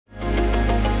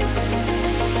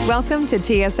Welcome to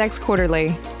TSX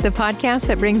Quarterly, the podcast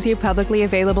that brings you publicly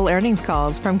available earnings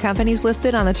calls from companies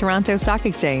listed on the Toronto Stock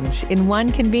Exchange in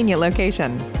one convenient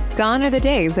location. Gone are the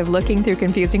days of looking through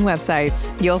confusing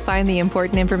websites. You'll find the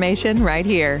important information right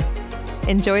here.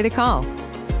 Enjoy the call.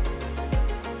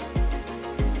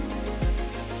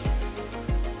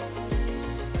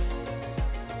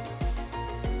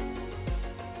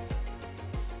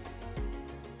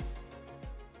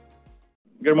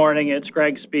 Good morning, it's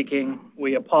Greg speaking.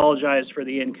 We apologize for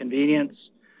the inconvenience.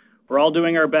 We're all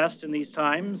doing our best in these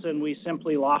times, and we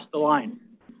simply lost the line.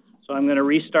 So I'm going to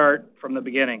restart from the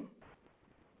beginning.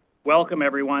 Welcome,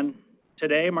 everyone.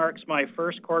 Today marks my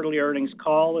first quarterly earnings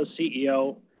call as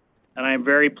CEO, and I am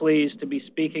very pleased to be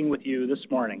speaking with you this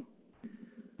morning.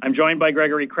 I'm joined by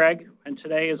Gregory Craig, and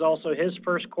today is also his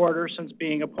first quarter since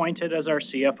being appointed as our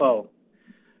CFO.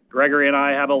 Gregory and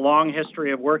I have a long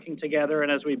history of working together,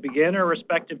 and as we begin our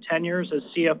respective tenures as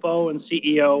CFO and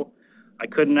CEO, I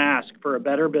couldn't ask for a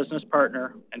better business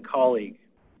partner and colleague.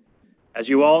 As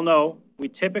you all know, we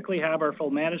typically have our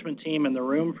full management team in the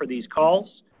room for these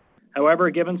calls. However,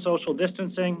 given social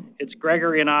distancing, it's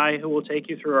Gregory and I who will take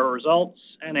you through our results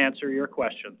and answer your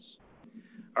questions.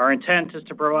 Our intent is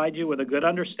to provide you with a good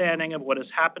understanding of what is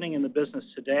happening in the business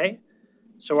today,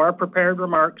 so our prepared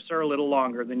remarks are a little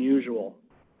longer than usual.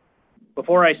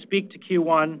 Before I speak to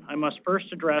Q1, I must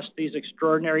first address these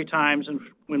extraordinary times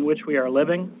in which we are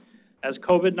living, as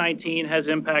COVID-19 has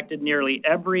impacted nearly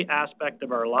every aspect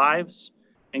of our lives,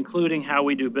 including how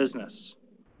we do business.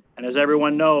 And as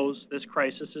everyone knows, this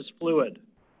crisis is fluid,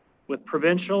 with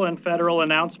provincial and federal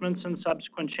announcements and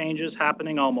subsequent changes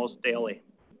happening almost daily.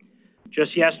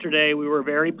 Just yesterday, we were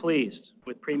very pleased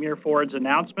with Premier Ford's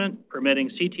announcement permitting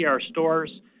CTR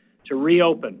stores to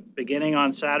reopen beginning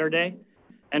on Saturday,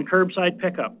 and curbside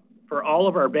pickup for all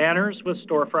of our banners with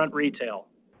storefront retail.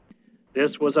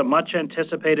 This was a much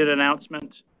anticipated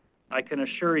announcement. I can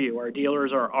assure you our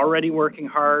dealers are already working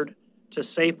hard to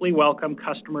safely welcome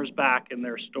customers back in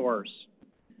their stores.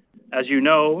 As you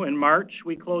know, in March,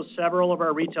 we closed several of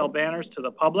our retail banners to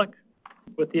the public,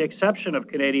 with the exception of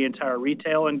Canadian Tire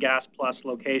Retail and Gas Plus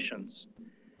locations.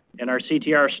 In our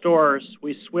CTR stores,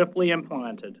 we swiftly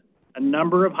implemented a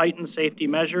number of heightened safety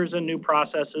measures and new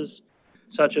processes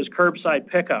such as curbside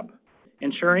pickup,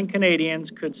 ensuring Canadians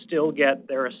could still get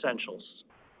their essentials.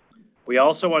 We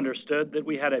also understood that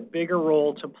we had a bigger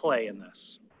role to play in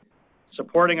this.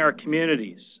 Supporting our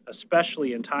communities,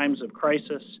 especially in times of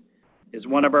crisis, is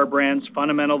one of our brand's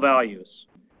fundamental values,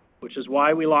 which is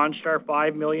why we launched our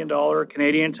 $5 million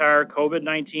Canadian Tire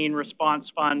COVID-19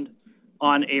 Response Fund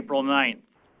on April 9th.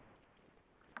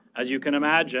 As you can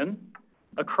imagine,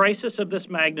 a crisis of this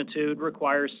magnitude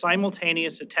requires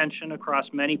simultaneous attention across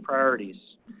many priorities.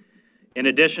 In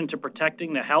addition to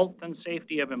protecting the health and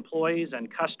safety of employees and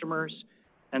customers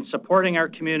and supporting our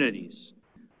communities,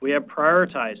 we have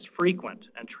prioritized frequent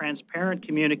and transparent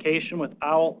communication with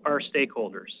all our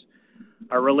stakeholders,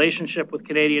 our relationship with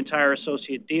Canadian Tire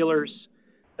Associate dealers,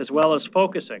 as well as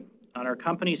focusing on our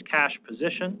company's cash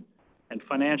position and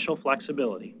financial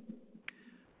flexibility.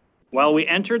 While we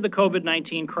entered the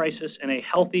COVID-19 crisis in a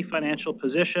healthy financial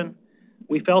position,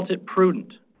 we felt it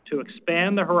prudent to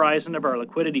expand the horizon of our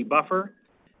liquidity buffer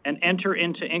and enter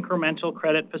into incremental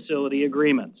credit facility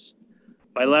agreements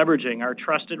by leveraging our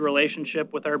trusted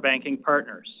relationship with our banking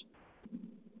partners.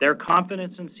 Their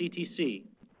confidence in CTC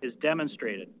is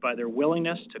demonstrated by their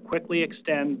willingness to quickly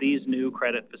extend these new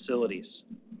credit facilities.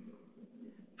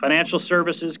 Financial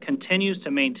Services continues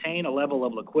to maintain a level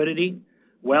of liquidity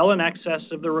well in excess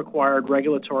of the required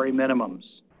regulatory minimums.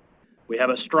 We have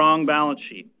a strong balance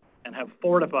sheet and have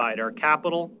fortified our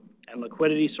capital and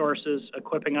liquidity sources,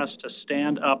 equipping us to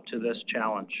stand up to this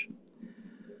challenge.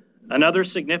 Another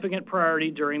significant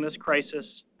priority during this crisis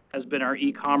has been our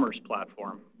e-commerce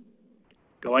platform.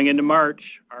 Going into March,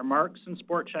 our Marks and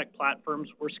SportCheck platforms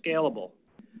were scalable,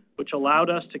 which allowed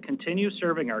us to continue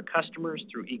serving our customers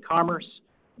through e-commerce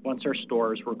once our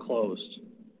stores were closed.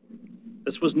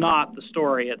 This was not the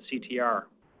story at CTR.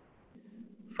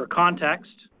 For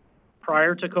context,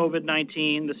 prior to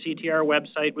COVID-19, the CTR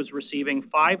website was receiving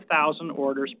 5,000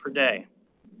 orders per day.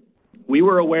 We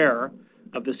were aware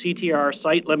of the CTR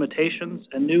site limitations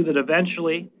and knew that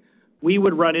eventually we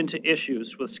would run into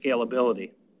issues with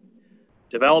scalability.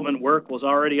 Development work was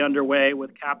already underway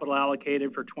with capital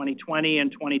allocated for 2020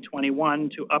 and 2021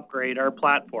 to upgrade our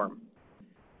platform.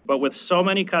 But with so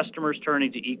many customers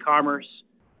turning to e-commerce,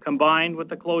 combined with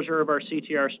the closure of our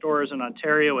CTR stores in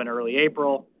Ontario in early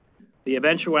April, the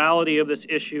eventuality of this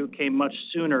issue came much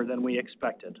sooner than we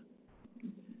expected.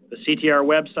 The CTR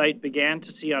website began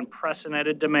to see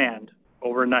unprecedented demand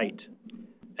overnight,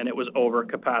 and it was over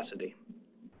capacity.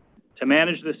 To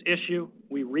manage this issue,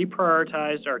 we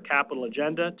reprioritized our capital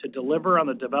agenda to deliver on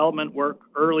the development work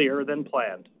earlier than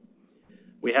planned.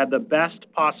 We had the best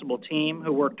possible team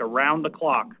who worked around the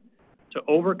clock to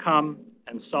overcome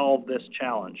and solve this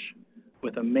challenge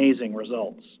with amazing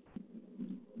results.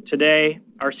 Today,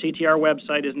 our CTR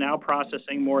website is now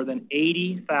processing more than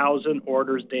 80,000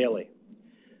 orders daily.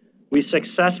 We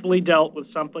successfully dealt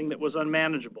with something that was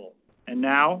unmanageable, and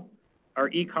now our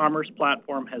e-commerce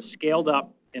platform has scaled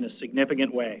up in a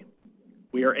significant way.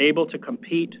 We are able to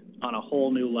compete on a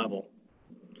whole new level.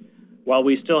 While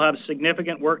we still have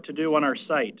significant work to do on our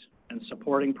site and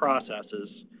supporting processes,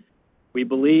 we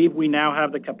believe we now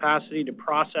have the capacity to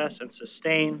process and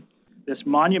sustain this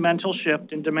monumental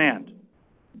shift in demand.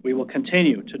 We will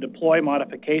continue to deploy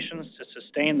modifications to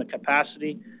sustain the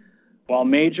capacity while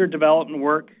major development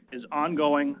work is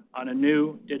ongoing on a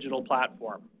new digital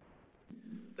platform.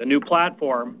 The new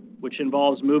platform, which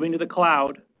involves moving to the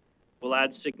cloud, will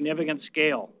add significant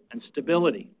scale and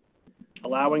stability,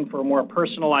 allowing for more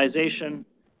personalization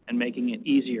and making it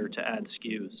easier to add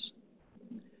SKUs.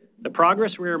 The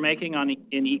progress we are making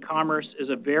in e-commerce is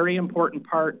a very important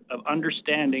part of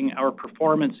understanding our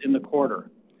performance in the quarter,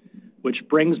 which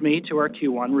brings me to our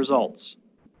Q1 results.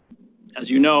 As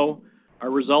you know,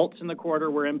 our results in the quarter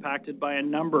were impacted by a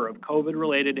number of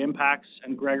COVID-related impacts,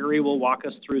 and Gregory will walk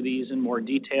us through these in more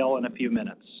detail in a few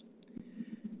minutes.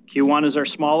 Q1 is our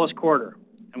smallest quarter,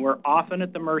 and we're often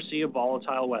at the mercy of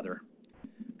volatile weather.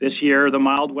 This year, the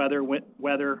mild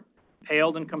weather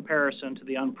paled in comparison to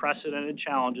the unprecedented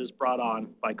challenges brought on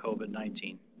by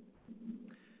COVID-19.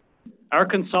 Our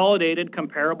consolidated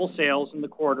comparable sales in the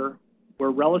quarter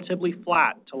were relatively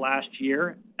flat to last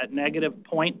year at negative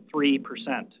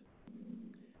 0.3%.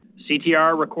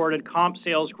 CTR recorded comp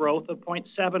sales growth of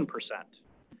 0.7%.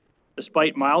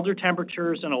 Despite milder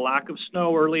temperatures and a lack of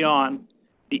snow early on,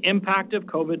 the impact of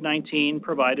COVID-19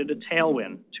 provided a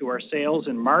tailwind to our sales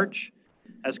in March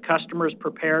as customers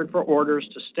prepared for orders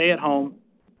to stay at home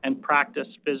and practice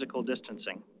physical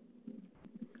distancing.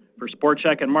 For Sport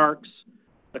Chek and Mark's,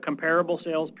 the comparable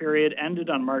sales period ended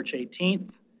on March 18th,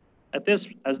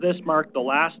 as this marked the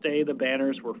last day the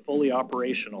banners were fully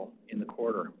operational in the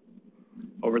quarter.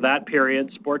 Over that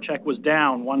period, Sport Chek was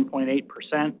down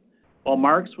 1.8%, while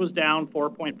Mark's was down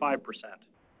 4.5%,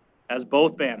 as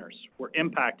both banners were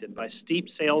impacted by steep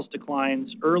sales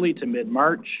declines early to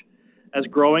mid-March, as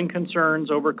growing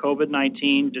concerns over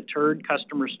COVID-19 deterred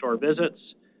customer store visits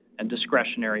and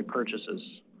discretionary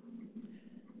purchases.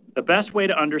 The best way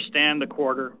to understand the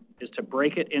quarter is to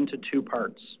break it into two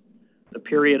parts: the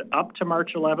period up to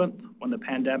March 11th, when the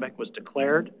pandemic was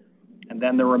declared, and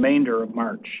then the remainder of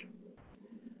March.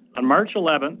 On March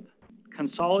 11th,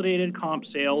 consolidated comp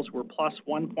sales were plus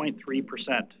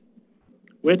 1.3%,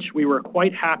 which we were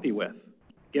quite happy with,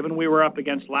 given we were up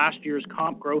against last year's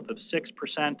comp growth of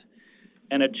 6%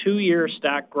 and a two-year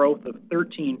stack growth of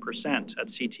 13% at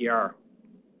CTR.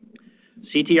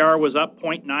 CTR was up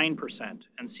 0.9%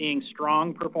 and seeing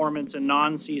strong performance in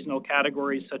non-seasonal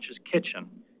categories such as kitchen,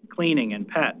 cleaning, and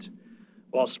pet,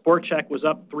 while Sport Chek was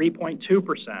up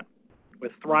 3.2%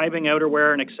 with thriving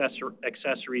outerwear and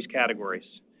accessories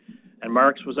categories. And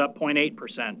Mark's was up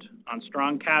 0.8% on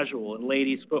strong casual and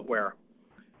ladies' footwear.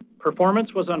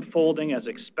 Performance was unfolding as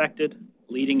expected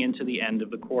leading into the end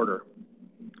of the quarter.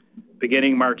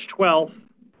 Beginning March 12th,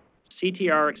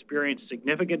 CTR experienced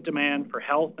significant demand for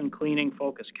health and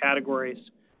cleaning-focused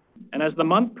categories, and as the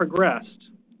month progressed,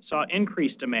 saw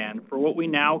increased demand for what we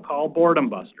now call boredom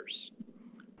busters,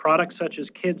 products such as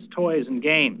kids' toys and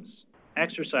games,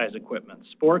 exercise equipment,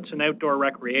 sports and outdoor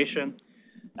recreation,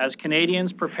 as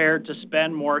Canadians prepared to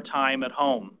spend more time at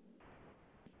home.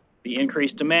 The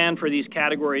increased demand for these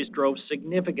categories drove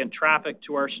significant traffic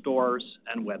to our stores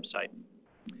and website.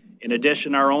 In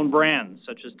addition, our own brands,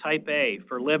 such as Type A,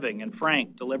 For Living, and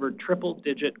Frank, delivered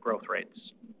triple-digit growth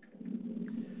rates.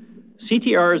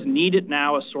 CTR's Need It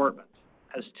Now assortment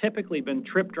has typically been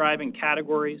trip-driving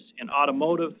categories in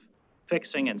automotive,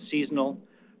 fixing, and seasonal,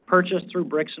 purchased through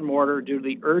bricks and mortar due to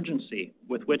the urgency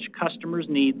with which customers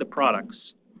need the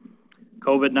products.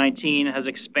 COVID-19 has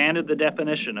expanded the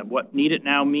definition of what Need It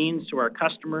Now means to our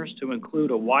customers to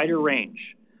include a wider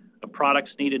range of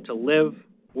products needed to live,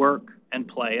 work, and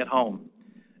play at home,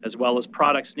 as well as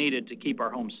products needed to keep our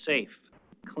homes safe,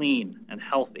 clean, and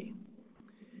healthy.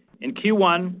 In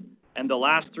Q1 and the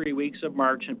last 3 weeks of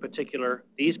March in particular,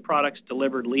 these products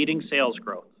delivered leading sales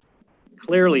growth,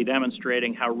 clearly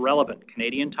demonstrating how relevant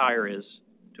Canadian Tire is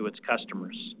to its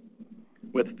customers.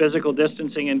 With physical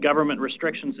distancing and government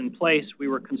restrictions in place, we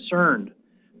were concerned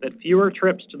that fewer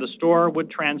trips to the store would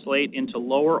translate into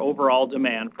lower overall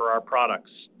demand for our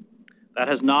products. That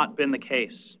has not been the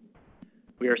case.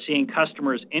 We are seeing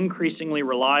customers increasingly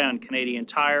rely on Canadian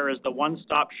Tire as the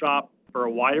one-stop shop for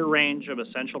a wider range of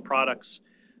essential products,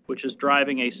 which is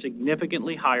driving a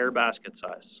significantly higher basket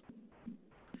size.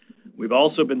 We've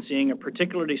also been seeing a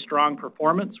particularly strong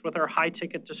performance with our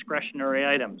high-ticket discretionary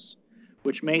items,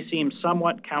 which may seem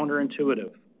somewhat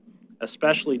counterintuitive,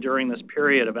 especially during this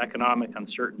period of economic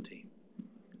uncertainty.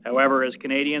 However, as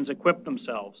Canadians equip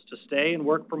themselves to stay and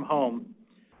work from home,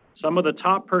 some of the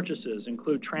top purchases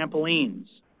include trampolines,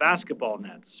 basketball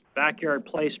nets, backyard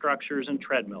play structures, and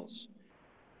treadmills.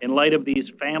 In light of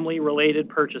these family-related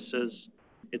purchases,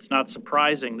 it's not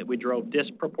surprising that we drove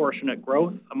disproportionate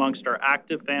growth amongst our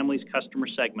active families customer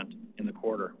segment in the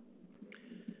quarter.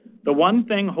 The one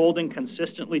thing holding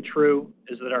consistently true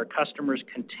is that our customers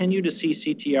continue to see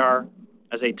CTR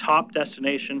as a top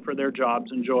destination for their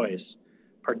jobs and joys,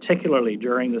 particularly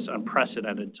during this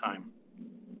unprecedented time.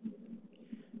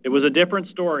 It was a different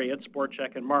story at Sport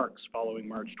Chek and Mark's following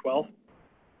March 12th,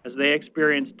 as they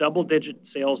experienced double-digit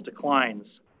sales declines,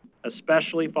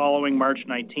 especially following March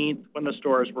 19th when the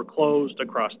stores were closed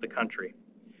across the country.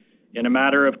 In a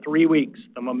matter of 3 weeks,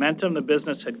 the momentum the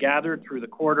business had gathered through the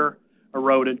quarter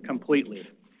eroded completely.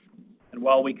 And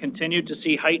while we continued to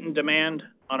see heightened demand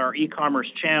on our e-commerce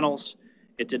channels,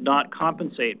 it did not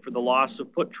compensate for the loss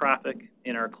of foot traffic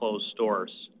in our closed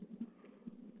stores.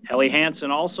 Helly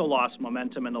Hansen also lost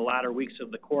momentum in the latter weeks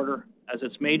of the quarter as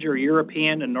its major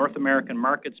European and North American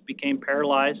markets became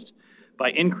paralyzed by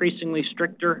increasingly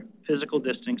stricter physical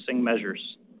distancing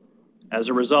measures. As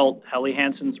a result, Helly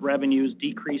Hansen's revenues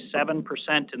decreased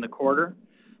 7% in the quarter,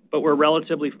 but were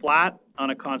relatively flat on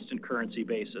a constant currency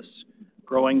basis,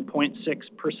 growing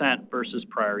 0.6% versus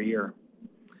prior year.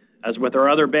 As with our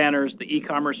other banners, the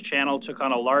e-commerce channel took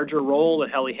on a larger role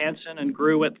at Helly Hansen and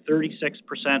grew at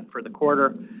 36% for the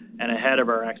quarter and ahead of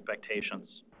our expectations.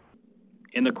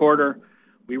 In the quarter,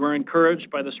 we were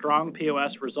encouraged by the strong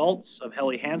POS results of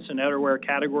Helly Hansen outerwear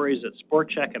categories at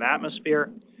Sport Chek and Atmosphere,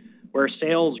 where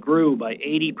sales grew by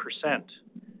 80%,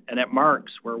 and at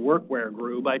Mark's, where workwear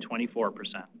grew by 24%.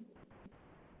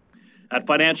 At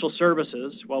Financial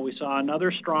Services, while we saw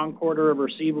another strong quarter of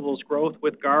receivables growth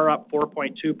with GAR up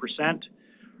 4.2%,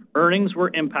 earnings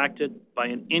were impacted by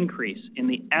an increase in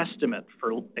the estimate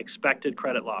for expected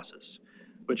credit losses,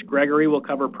 which Gregory will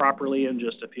cover properly in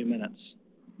just a few minutes.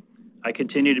 I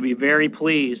continue to be very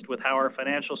pleased with how our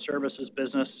financial services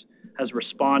business has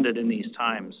responded in these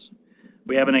times.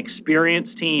 We have an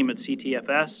experienced team at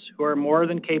CTFS who are more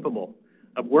than capable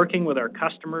of working with our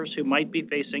customers who might be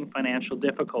facing financial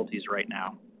difficulties right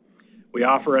now. We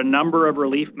offer a number of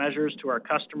relief measures to our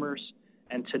customers,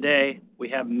 and today we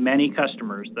have many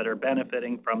customers that are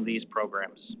benefiting from these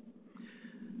programs.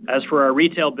 As for our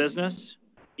retail business,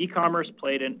 e-commerce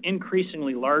played an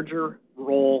increasingly larger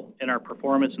role in our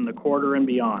performance in the quarter and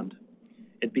beyond.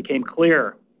 It became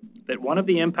clear that one of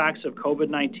the impacts of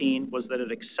COVID-19 was that it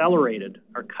accelerated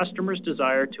our customers'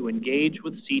 desire to engage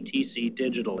with CTC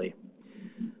digitally.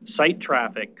 Site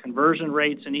traffic, conversion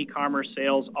rates, and e-commerce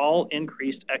sales all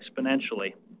increased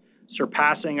exponentially,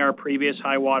 surpassing our previous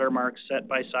high water marks set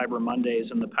by Cyber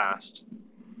Mondays in the past.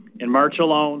 In March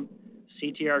alone,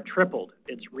 CTR tripled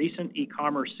its recent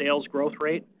e-commerce sales growth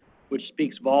rate, which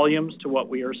speaks volumes to what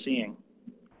we are seeing.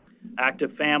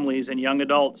 Active families and young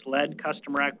adults led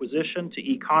customer acquisition to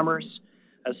e-commerce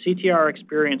as CTR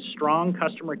experienced strong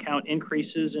customer count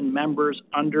increases in members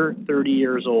under 30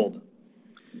 years old.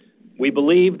 We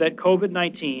believe that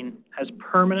COVID-19 has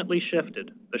permanently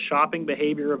shifted the shopping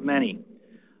behavior of many,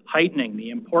 heightening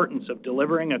the importance of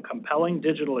delivering a compelling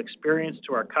digital experience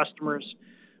to our customers,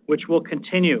 which will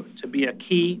continue to be a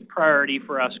key priority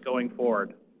for us going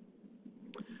forward.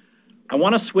 I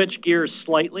want to switch gears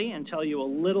slightly and tell you a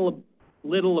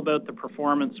little about the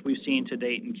performance we've seen to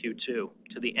date in Q2,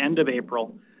 to the end of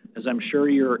April, as I'm sure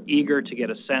you're eager to get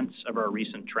a sense of our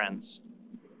recent trends.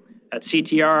 At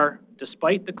CTR,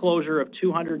 despite the closure of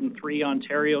 203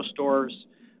 Ontario stores,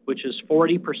 which is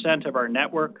 40% of our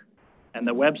network, and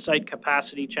the website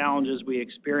capacity challenges we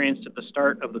experienced at the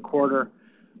start of the quarter,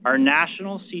 our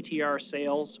national CTR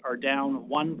sales are down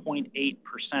 1.8%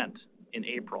 in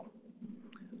April.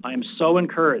 I am so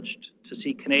encouraged to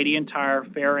see Canadian Tire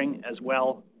faring as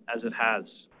well as it has.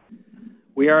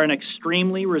 We are an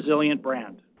extremely resilient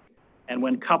brand, and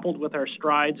when coupled with our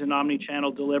strides in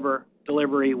omnichannel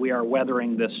delivery, we are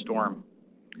weathering this storm.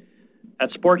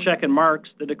 At Sport Chek and Mark's,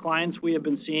 the declines we have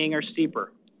been seeing are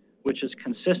steeper, which is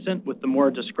consistent with the more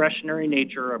discretionary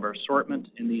nature of our assortment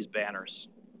in these banners.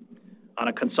 On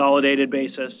a consolidated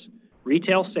basis,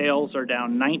 retail sales are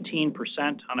down 19%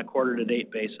 on a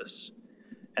quarter-to-date basis.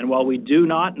 And while we do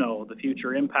not know the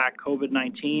future impact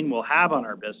COVID-19 will have on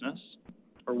our business,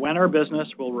 for when our business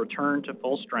will return to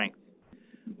full strength.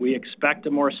 We expect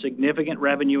a more significant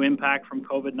revenue impact from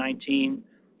COVID-19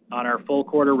 on our full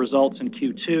quarter results in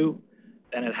Q2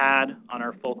 than it had on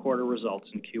our full quarter results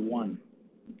in Q1.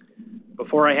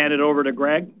 Before I hand it over to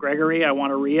Gregory, I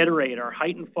want to reiterate our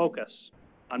heightened focus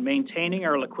on maintaining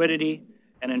our liquidity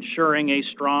and ensuring a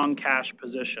strong cash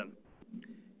position.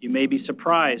 You may be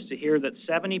surprised to hear that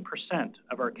 70%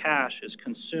 of our cash is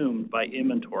consumed by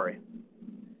inventory.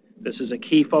 This is a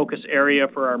key focus area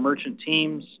for our merchant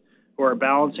teams who are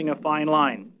balancing a fine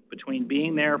line between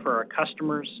being there for our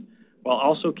customers while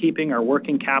also keeping our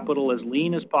working capital as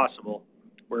lean as possible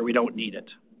where we don't need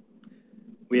it.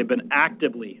 We have been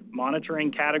actively monitoring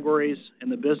categories in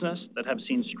the business that have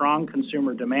seen strong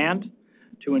consumer demand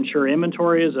to ensure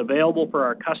inventory is available for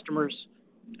our customers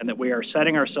and that we are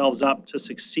setting ourselves up to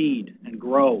succeed and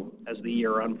grow as the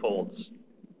year unfolds.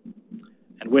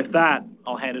 And with that,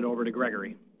 I'll hand it over to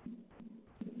Gregory.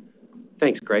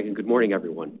 Thanks, Greg, and good morning,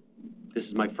 everyone. This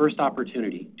is my first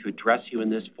opportunity to address you in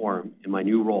this forum in my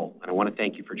new role, and I want to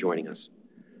thank you for joining us.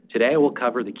 Today, I will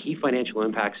cover the key financial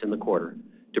impacts in the quarter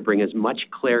to bring as much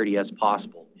clarity as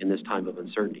possible in this time of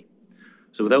uncertainty.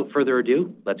 So without further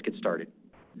ado, let's get started.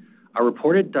 Our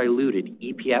reported diluted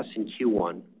EPS in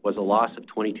Q1 was a loss of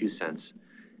 22 cents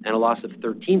and a loss of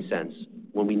 13 cents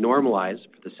when we normalize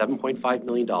for the $7.5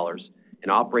 million in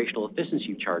operational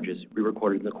efficiency charges we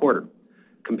recorded in the quarter,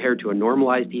 compared to a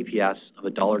normalized EPS of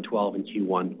 $1.12 in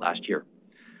Q1 last year.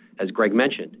 As Greg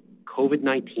mentioned,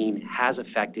 COVID-19 has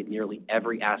affected nearly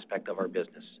every aspect of our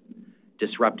business,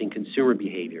 disrupting consumer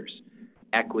behaviors,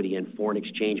 equity and foreign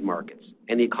exchange markets,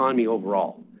 and the economy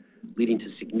overall, leading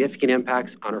to significant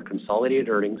impacts on our consolidated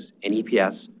earnings and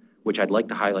EPS, which I'd like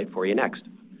to highlight for you next.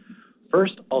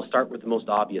 First, I'll start with the most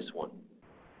obvious one,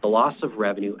 the loss of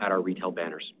revenue at our retail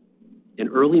banners. In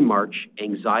early March,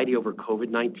 anxiety over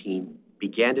COVID-19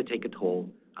 began to take a toll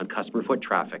on customer foot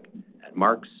traffic at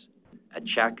Mark's, at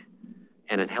Czech,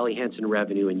 and at Helly Hansen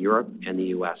revenue in Europe and the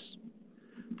U.S.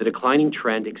 The declining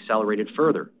trend accelerated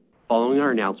further following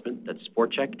our announcement that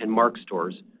Sport Chek and Mark's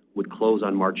stores would close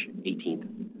on March 18th.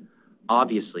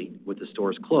 Obviously, with the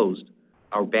stores closed,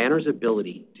 our banner's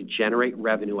ability to generate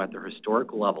revenue at their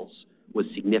historic levels was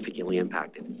significantly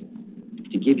impacted.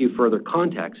 To give you further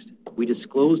context, we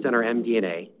disclosed in our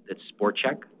MD&A that Sport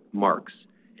Chek, Mark's,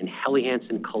 and Helly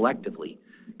Hansen collectively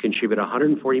contribute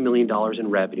 $140 million in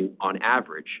revenue on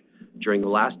average during the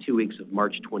last 2 weeks of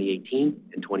March 2018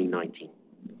 and 2019.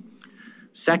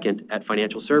 Second, at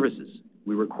Financial Services,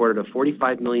 we recorded a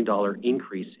 $45 million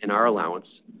increase in our allowance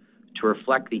to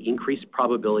reflect the increased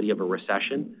probability of a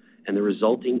recession and the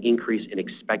resulting increase in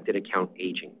expected account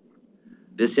aging.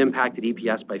 This impacted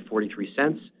EPS by 43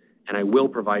 cents, and I will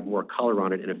provide more color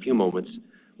on it in a few moments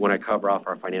when I cover off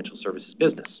our financial services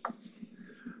business.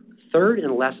 Third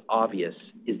and less obvious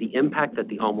is the impact that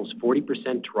the almost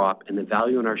 40% drop in the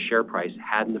value in our share price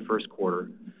had in the first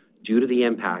quarter due to the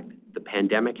impact the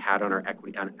pandemic had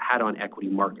on equity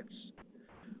markets.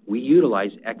 We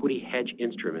utilize equity hedge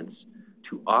instruments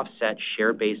to offset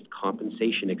share-based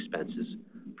compensation expenses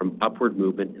from upward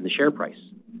movement in the share price.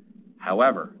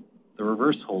 However, the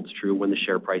reverse holds true when the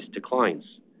share price declines.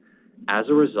 As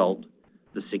a result,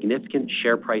 the significant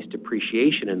share price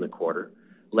depreciation in the quarter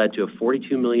led to a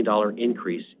 $42 million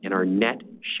increase in our net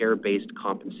share-based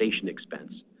compensation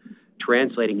expense,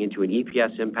 translating into an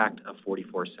EPS impact of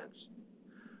 44 cents.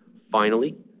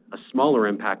 Finally, a smaller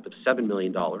impact of $7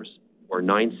 million, or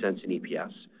 9 cents in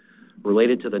EPS,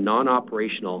 related to the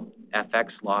non-operational FX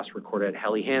loss recorded at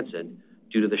Helly Hansen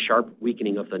due to the sharp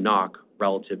weakening of the NOK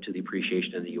relative to the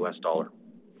appreciation of the U.S. dollar.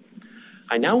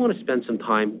 I now want to spend some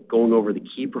time going over the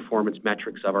key performance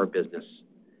metrics of our business,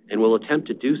 and will attempt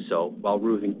to do so while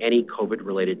removing any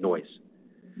COVID-related noise.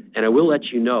 And I will let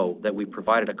you know that we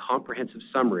provided a comprehensive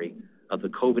summary of the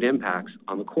COVID impacts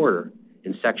on the quarter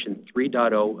in Section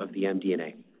 3.0 of the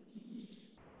MD&A.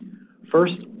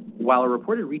 First, while our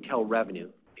reported retail revenue,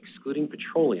 excluding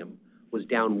petroleum, was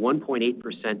down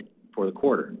 1.8% for the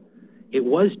quarter, it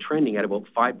was trending at about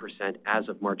 5% as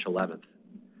of March 11th.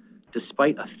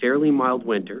 Despite a fairly mild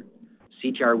winter,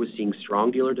 CTR was seeing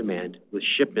strong dealer demand, with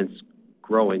shipments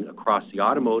growing across the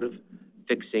automotive,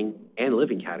 fixing, and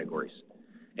living categories.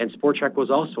 And Sport Chek was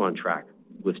also on track,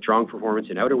 with strong performance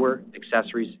in outerwear,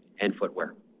 accessories, and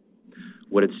footwear.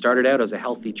 What had started out as a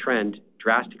healthy trend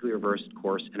drastically reversed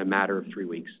course in a matter of 3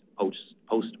 weeks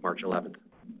post March 11th.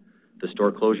 The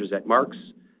store closures at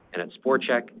Mark's and at Sport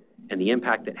Chek and the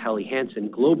impact at Helly Hansen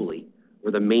globally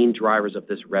were the main drivers of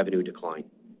this revenue decline.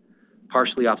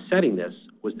 Partially offsetting this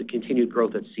was the continued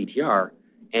growth at CTR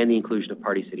and the inclusion of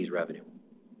Party City's revenue.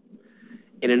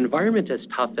 In an environment as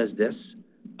tough as this,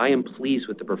 I am pleased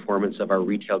with the performance of our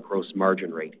retail gross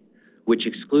margin rate, which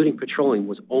excluding petroleum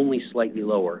was only slightly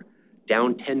lower,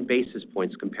 down 10 basis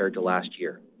points compared to last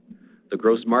year. The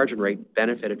gross margin rate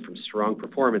benefited from strong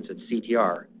performance at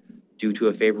CTR due to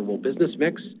a favorable business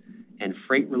mix and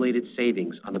freight-related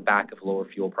savings on the back of lower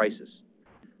fuel prices.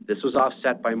 This was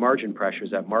offset by margin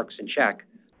pressures at Mark's and Czech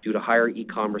due to higher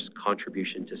e-commerce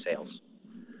contribution to sales.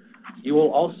 You will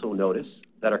also notice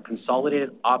that our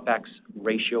consolidated OPEX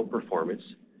ratio performance,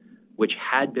 which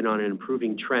had been on an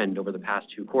improving trend over the past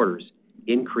 2 quarters,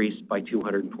 increased by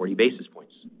 240 basis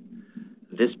points.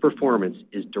 This performance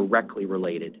is directly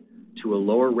related to a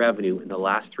lower revenue in the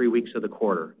last 3 weeks of the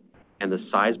quarter and the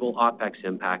sizable OPEX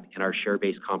impact in our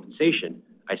share-based compensation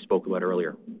I spoke about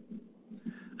earlier.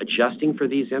 Adjusting for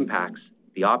these impacts,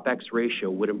 the OPEX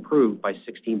ratio would improve by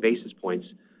 16 basis points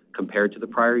compared to the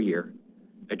prior year,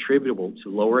 attributable to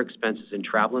lower expenses in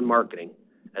travel and marketing,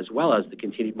 as well as the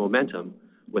continued momentum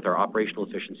with our operational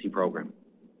efficiency program.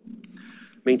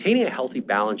 Maintaining a healthy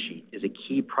balance sheet is a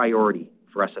key priority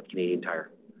for us at Canadian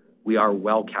Tire. We are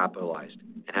well capitalized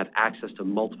and have access to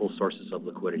multiple sources of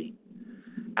liquidity.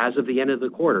 As of the end of the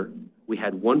quarter, we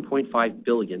had $1.5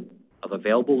 billion of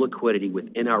available liquidity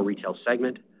within our retail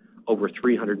segment, over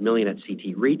 $300 million at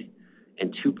CT REIT,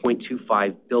 and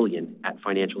 $2.25 billion at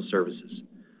Financial Services.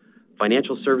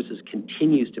 Financial Services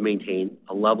continues to maintain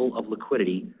a level of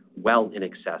liquidity well in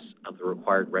excess of the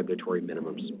required regulatory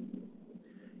minimums.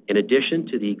 In addition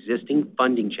to the existing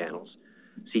funding channels,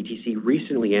 CTC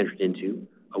recently entered into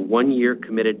a 1-year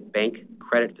committed bank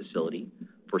credit facility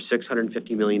for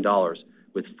 $650 million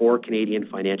with 4 Canadian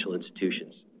financial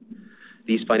institutions.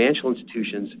 These financial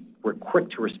institutions were quick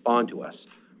to respond to us,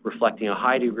 reflecting a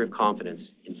high degree of confidence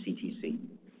in CTC.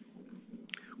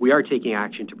 We are taking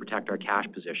action to protect our cash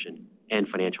position and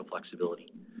financial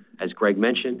flexibility. As Greg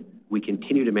mentioned, we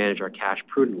continue to manage our cash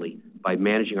prudently by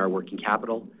managing our working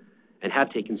capital and have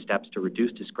taken steps to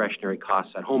reduce discretionary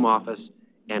costs at home office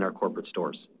and our corporate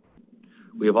stores.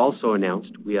 We have also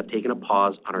announced we have taken a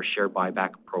pause on our share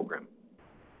buyback program,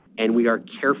 and we are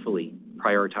carefully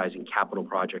prioritizing capital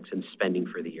projects and spending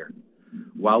for the year.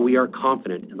 While we are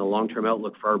confident in the long-term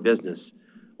outlook for our business,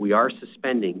 we are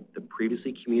suspending the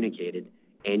previously communicated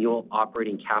annual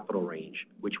operating capital range,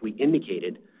 which we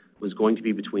indicated was going to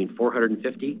be between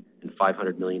 $450 and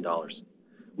 $500 million.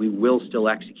 We will still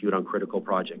execute on critical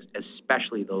projects,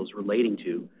 especially those relating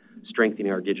to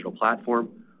strengthening our digital platform,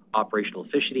 operational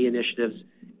efficiency initiatives,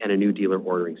 and a new dealer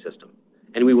ordering system.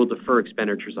 And we will defer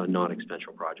expenditures on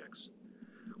non-essential projects.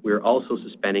 We are also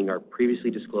suspending our previously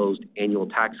disclosed annual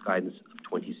tax guidance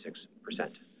of 26%.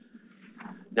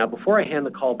 Now, before I hand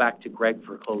the call back to Greg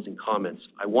for closing comments,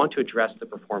 I want to address the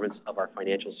performance of our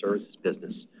financial services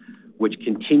business, which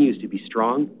continues to be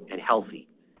strong and healthy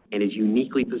and is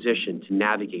uniquely positioned to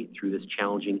navigate through this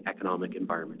challenging economic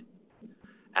environment.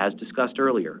 As discussed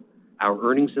earlier, our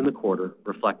earnings in the quarter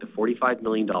reflect a $45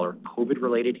 million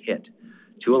COVID-related hit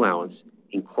to allowance,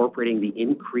 incorporating the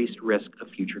increased risk of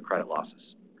future credit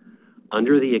losses.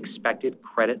 Under the expected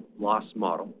credit loss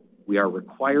model, we are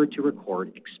required to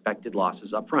record expected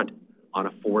losses upfront on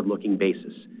a forward-looking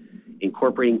basis,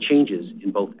 incorporating changes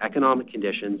in both economic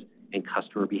conditions and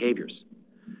customer behaviors.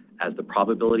 As the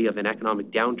probability of an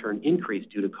economic downturn increased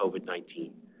due to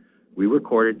COVID-19, we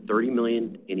recorded $30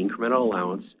 million in incremental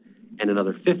allowance and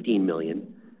another $15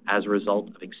 million as a result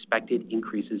of expected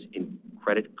increases in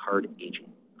credit card aging.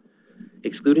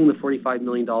 Excluding the $45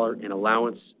 million in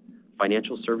allowance,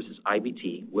 financial services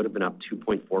IBT would have been up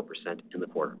 2.4% in the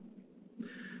quarter.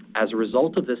 As a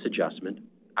result of this adjustment,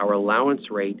 our allowance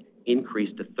rate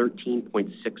increased to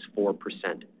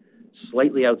 13.64%,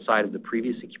 slightly outside of the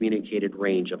previously communicated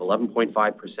range of 11.5%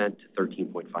 to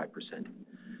 13.5%.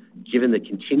 Given the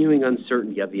continuing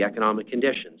uncertainty of the economic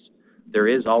conditions, there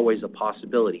is always a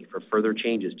possibility for further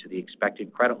changes to the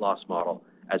expected credit loss model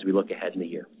as we look ahead in the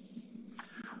year.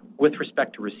 With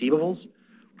respect to receivables,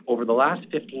 over the last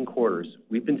 15 quarters,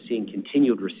 we've been seeing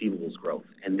continued receivables growth,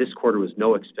 and this quarter was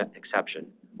no exception,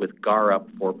 with GAR up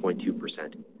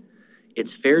 4.2%.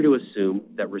 It's fair to assume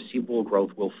that receivable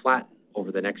growth will flatten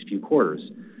over the next few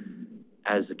quarters,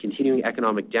 as the continuing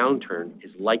economic downturn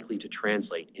is likely to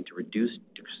translate into reduced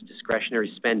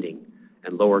discretionary spending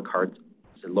and lower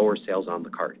sales on the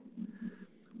card.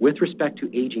 With respect to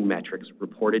aging metrics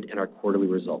reported in our quarterly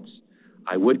results,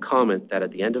 I would comment that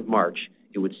at the end of March,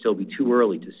 it would still be too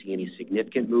early to see any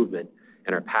significant movement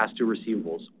in our past due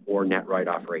receivables or net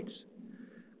write-off rates.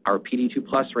 Our PD2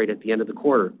 Plus rate at the end of the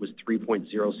quarter was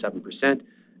 3.07%, and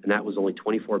that was only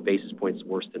 24 basis points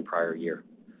worse than prior year.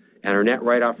 And our net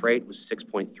write-off rate was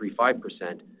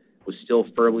 6.35%, was still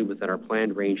firmly within our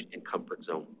planned range and comfort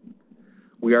zone.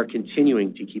 We are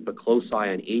continuing to keep a close eye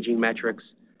on aging metrics,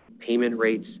 payment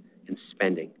rates, and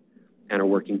spending, and are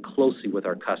working closely with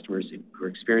our customers who are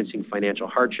experiencing financial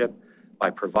hardship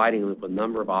by providing them with a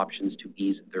number of options to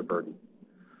ease their burden.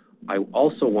 I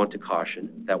also want to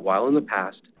caution that while in the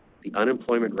past the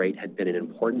unemployment rate had been an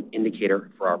important indicator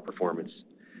for our performance,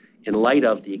 in light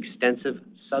of the extensive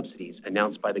subsidies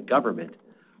announced by the government,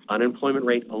 unemployment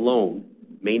rate alone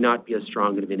may not be as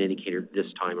strong of an indicator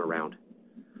this time around.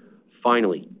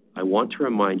 Finally, I want to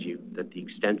remind you that the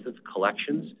extensive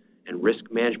collections and risk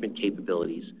management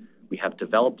capabilities we have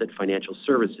developed at Financial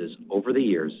Services over the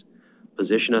years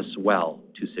position us well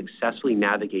to successfully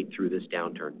navigate through this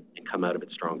downturn and come out of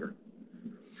it stronger.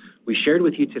 We shared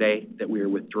with you today that we are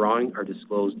withdrawing our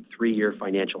disclosed 3-year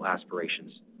financial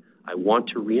aspirations. I want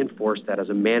to reinforce that as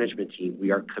a management team,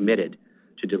 we are committed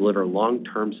to deliver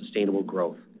long-term sustainable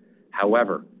growth.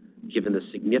 However, given the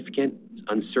significant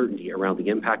uncertainty around the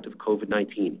impact of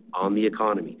COVID-19 on the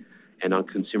economy and on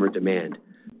consumer demand,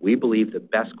 we believe the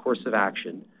best course of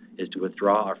action is to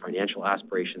withdraw our financial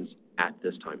aspirations at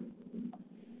this time.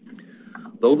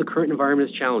 Though the current environment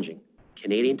is challenging,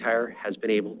 Canadian Tire has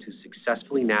been able to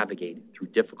successfully navigate through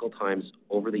difficult times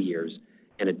over the years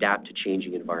and adapt to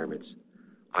changing environments.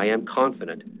 I am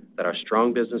confident that our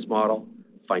strong business model,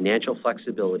 financial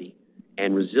flexibility,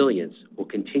 and resilience will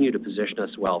continue to position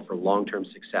us well for long-term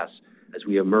success as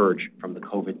we emerge from the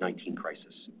COVID-19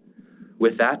 crisis.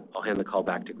 With that, I'll hand the call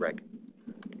back to Greg.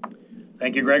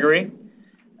 Thank you, Gregory.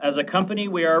 As a company,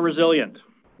 we are resilient.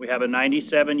 We have a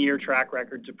 97-year track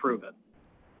record to prove it.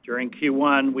 During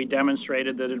Q1, we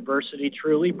demonstrated that adversity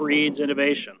truly breeds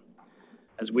innovation.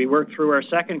 As we work through our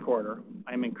second quarter,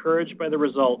 I'm encouraged by the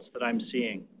results that I'm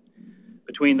seeing.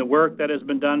 Between the work that has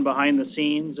been done behind the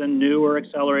scenes and new or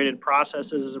accelerated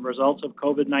processes as a result of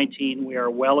COVID-19, we are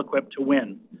well equipped to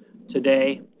win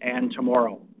today and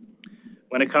tomorrow.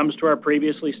 When it comes to our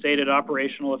previously stated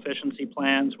operational efficiency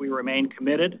plans, we remain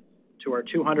committed to our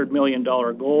 $200 million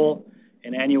goal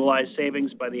in annualized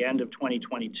savings by the end of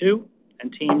 2022,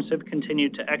 and teams have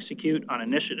continued to execute on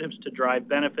initiatives to drive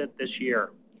benefit this year.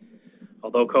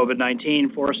 Although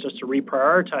COVID-19 forced us to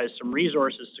reprioritize some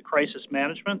resources to crisis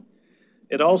management,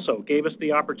 it also gave us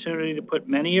the opportunity to put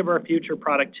many of our future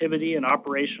productivity and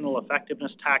operational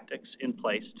effectiveness tactics in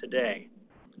place today.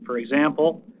 For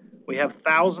example, we have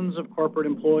thousands of corporate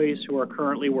employees who are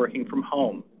currently working from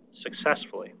home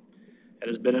successfully. It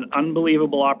has been an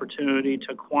unbelievable opportunity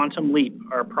to quantum leap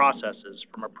our processes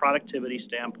from a productivity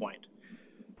standpoint.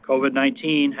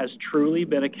 COVID-19 has truly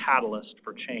been a catalyst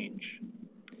for change.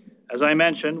 As I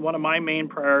mentioned, one of my main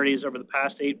priorities over the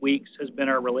past 8 weeks has been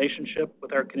our relationship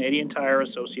with our Canadian Tire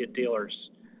associate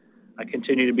dealers. I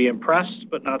continue to be impressed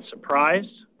but not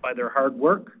surprised by their hard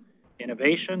work,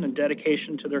 innovation, and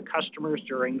dedication to their customers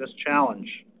during this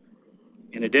challenge.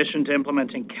 In addition to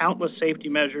implementing countless safety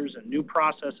measures and new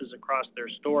processes across their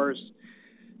stores,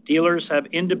 dealers have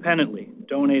independently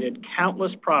donated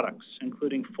countless products,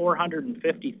 including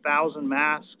 450,000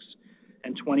 masks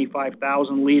and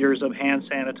 25,000 liters of hand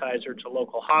sanitizer to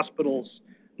local hospitals,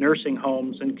 nursing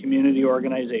homes, and community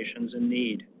organizations in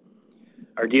need.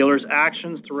 Our dealers'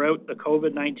 actions throughout the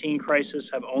COVID-19 crisis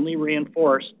have only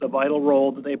reinforced the vital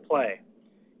role that they play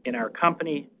in our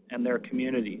company and their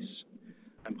communities.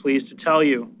 I'm pleased to tell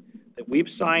you that we've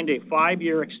signed a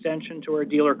 5-year extension to our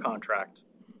dealer contract,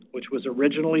 which was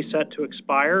originally set to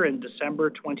expire in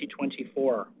December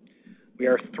 2024. We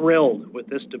are thrilled with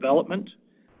this development,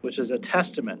 which is a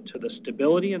testament to the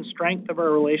stability and strength of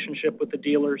our relationship with the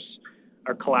dealers.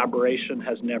 Our collaboration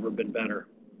has never been better.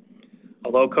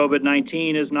 Although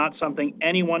COVID-19 is not something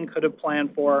anyone could have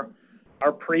planned for,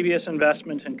 our previous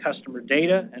investment in customer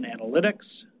data and analytics,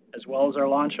 as well as our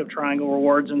launch of Triangle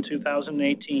Rewards in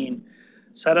 2018,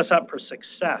 set us up for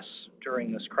success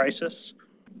during this crisis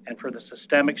and for the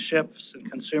systemic shifts in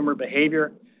consumer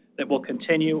behavior that will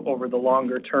continue over the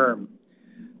longer term.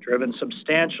 Driven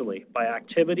substantially by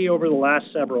activity over the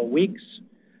last several weeks,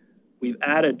 we've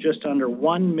added just under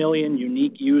 1 million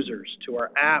unique users to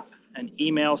our app and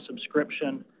email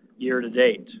subscription year to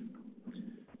date.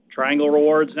 Triangle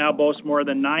Rewards now boasts more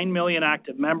than 9 million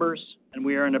active members, and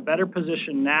we are in a better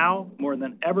position now more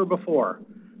than ever before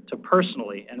to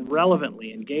personally and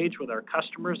relevantly engage with our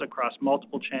customers across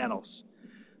multiple channels.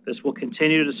 This will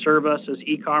continue to serve us as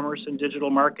e-commerce and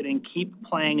digital marketing keep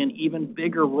playing an even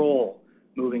bigger role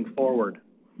moving forward.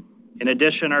 In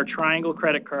addition, our Triangle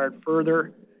credit card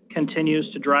further continues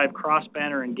to drive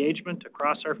cross-banner engagement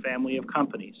across our family of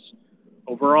companies.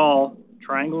 Overall,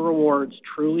 Triangle Rewards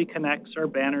truly connects our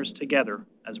banners together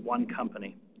as one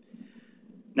company.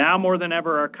 Now more than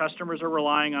ever, our customers are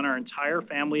relying on our entire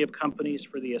family of companies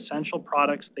for the essential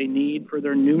products they need for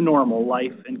their new normal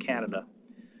life in Canada.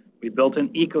 We built an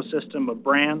ecosystem of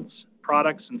brands,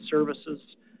 products, and services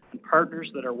and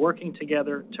partners that are working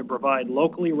together to provide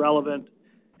locally relevant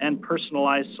and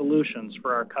personalized solutions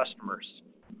for our customers,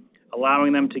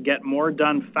 allowing them to get more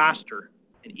done faster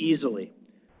and easily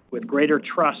with greater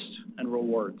trust and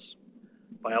rewards.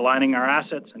 By aligning our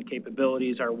assets and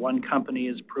capabilities, our one company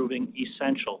is proving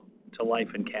essential to life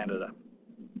in Canada.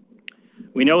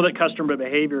 We know that customer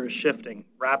behavior is shifting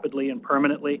rapidly and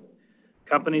permanently.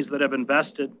 Companies that have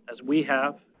invested, as we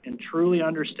have, in truly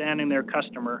understanding their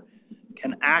customer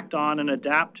can act on and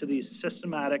adapt to these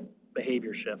systematic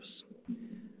behavior shifts.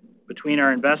 Between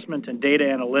our investment in data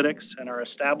analytics and our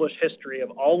established history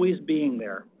of always being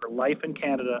there for life in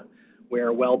Canada, we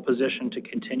are well positioned to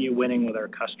continue winning with our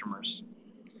customers.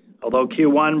 Although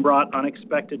Q1 brought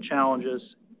unexpected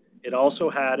challenges, it also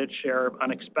had its share of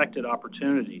unexpected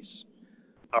opportunities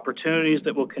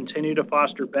that will continue to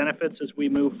foster benefits as we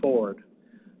move forward.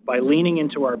 By leaning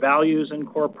into our values and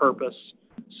core purpose,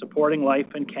 supporting life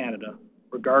in Canada,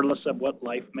 regardless of what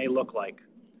life may look like,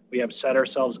 we have set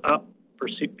ourselves up for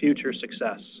future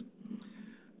success.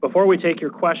 Before we take your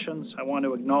questions, I want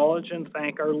to acknowledge and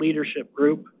thank our leadership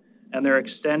group and their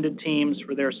extended teams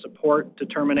for their support,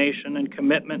 determination, and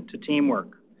commitment to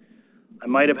teamwork. I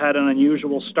might have had an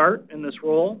unusual start in this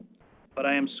role, but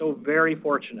I am so very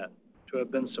fortunate to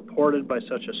have been supported by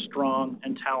such a strong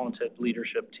and talented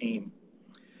leadership team.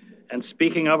 And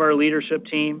speaking of our leadership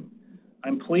team,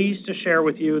 I'm pleased to share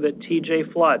with you that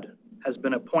TJ Flood has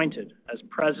been appointed as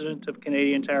President of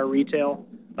Canadian Tire Retail,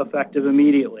 effective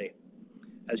immediately.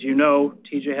 As you know,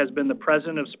 TJ has been the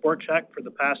President of Sport Chek for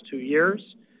the past 2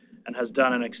 years and has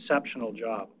done an exceptional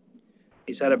job.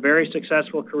 He's had a very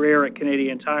successful career at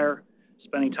Canadian Tire,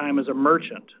 spending time as a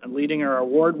merchant and leading our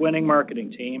award-winning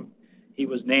marketing team. He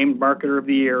was named Marketer of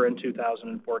the Year in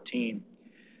 2014.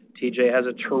 TJ has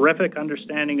a terrific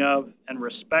understanding of and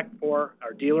respect for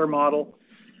our dealer model,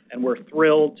 and we're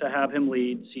thrilled to have him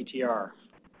lead CTR.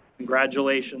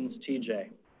 Congratulations, TJ.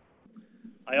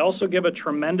 I also give a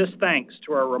tremendous thanks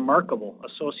to our remarkable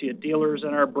associate dealers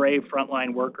and our brave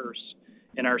frontline workers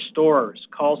in our stores,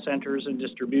 call centers, and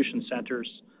distribution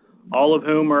centers, all of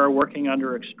whom are working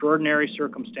under extraordinary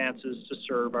circumstances to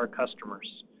serve our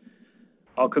customers.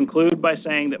 I'll conclude by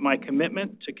saying that my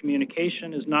commitment to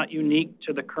communication is not unique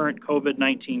to the current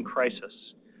COVID-19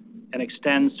 crisis and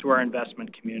extends to our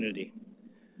investment community.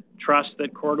 Trust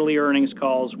that quarterly earnings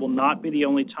calls will not be the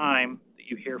only time that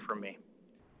you hear from me.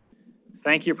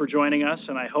 Thank you for joining us,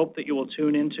 and I hope that you will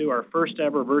tune into our first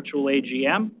ever virtual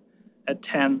AGM at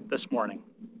 10 this morning.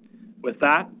 With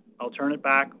that, I'll turn it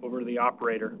back over to the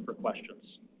operator for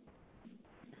questions.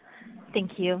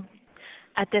 Thank you.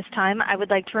 At this time, I would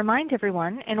like to remind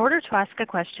everyone, in order to ask a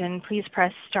question, please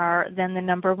press star, then the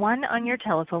number 1 on your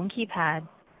telephone keypad.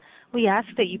 We ask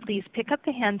that you please pick up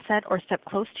the handset or step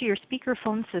close to your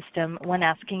speakerphone system when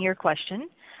asking your question,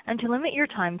 and to limit your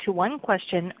time to 1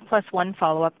 question plus 1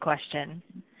 follow-up question.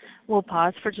 We'll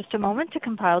pause for just a moment to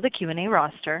compile the Q&A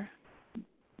roster.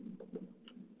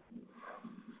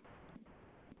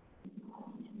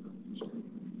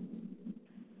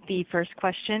 The first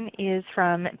question is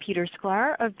from Peter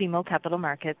Sklar of BMO Capital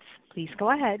Markets. Please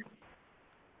go ahead.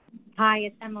 Hi,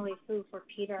 it's Emily Fu for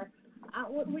Peter.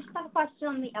 We just have a question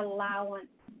on the allowance,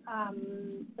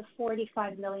 the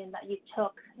 $45 million that you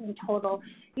took in total.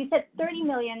 You said $30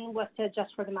 million was to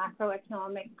adjust for the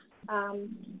macroeconomics,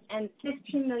 and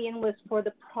 $15 million was for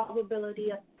the probability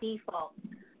of default.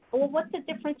 Well, what's the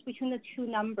difference between the two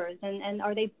numbers, and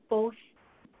are they both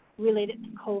related to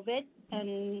COVID,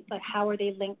 and how are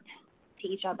they linked to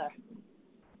each other?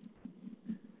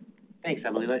 Thanks,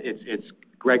 Emily. It's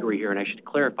Gregory here, and I should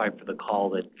clarify for the call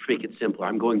that to make it simpler,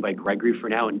 I'm going by Gregory for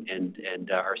now,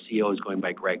 and our CEO is going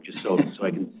by Greg, just so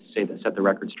I can set the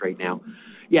record straight now.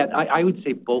 Yeah, I would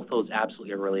say both those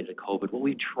absolutely are related to COVID. What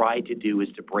we tried to do is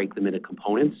to break them into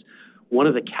components. One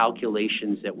of the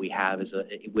calculations that we have is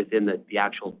within the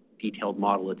actual detailed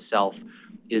model itself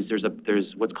is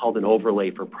there's what's called an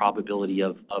overlay for probability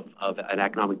of an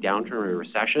economic downturn or a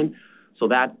recession. So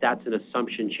that's an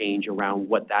assumption change around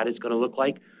what that is going to look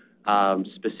like.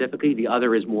 Specifically, the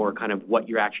other is more kind of what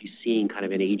you're actually seeing kind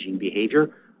of in aging behavior.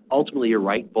 Ultimately, you're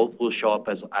right, both will show up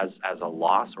as a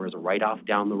loss or as a write-off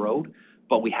down the road,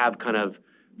 but we have kind of,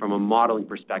 from a modeling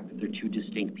perspective, they're two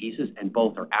distinct pieces, and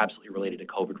both are absolutely related to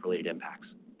COVID-related impacts.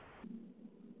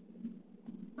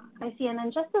 I see, and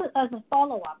then just as a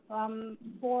follow-up,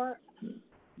 for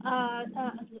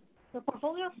the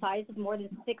portfolio size of more than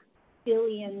 $6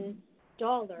 billion,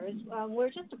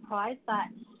 we're just surprised that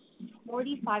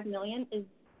 $45 million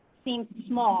seems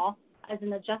small as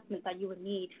an adjustment that you would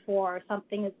need for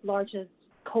something as large as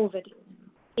COVID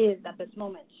is at this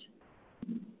moment.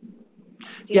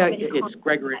 Yeah, it's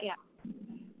Gregory.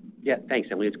 Yeah, thanks,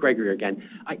 Emily. It's Gregory again.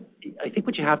 I think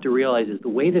what you have to realize is the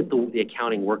way that the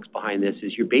accounting works behind this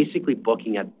is you're basically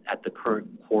booking at the current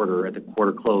quarter, at the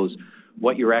quarter close,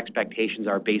 what your expectations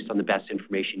are based on the best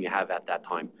information you have at that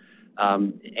time.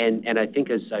 And I think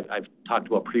as I've talked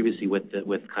about previously with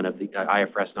kind of the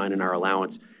IFRS 9 and our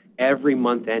allowance, every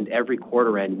month end, every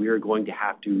quarter end, we are going to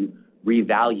have to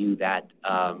revalue that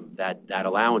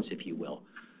allowance, if you will.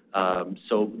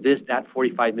 So that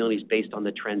 $45 million is based on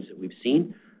the trends that we've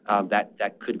seen.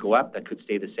 That could go up, that could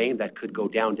stay the same, that could go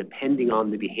down depending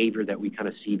on the behavior that we kind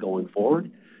of see going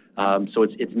forward. So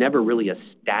it's never really a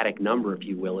static number, if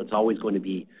you will. It's always going to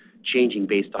be changing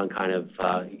based on kind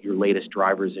of your latest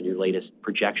drivers and your latest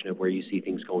projection of where you see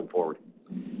things going forward.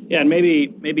 Yeah, and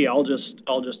maybe I'll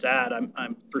just add.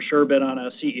 I'm for sure been on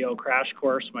a CEO crash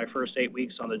course my first 8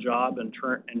 weeks on the job,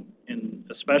 and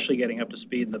especially getting up to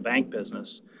speed in the bank business.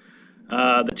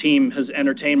 The team has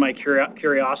entertained my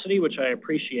curiosity, which I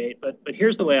appreciate. But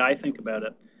here's the way I think about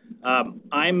it.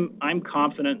 I'm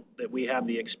confident that we have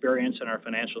the experience in our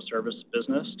financial service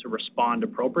business to respond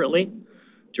appropriately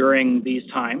during these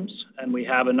times, and we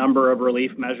have a number of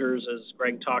relief measures, as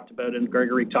Greg talked about and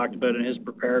Gregory talked about in his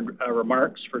prepared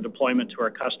remarks, for deployment to our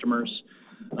customers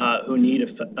who need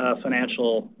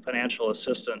financial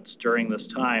assistance during this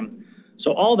time.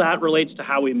 So all that relates to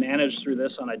how we manage through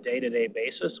this on a day-to-day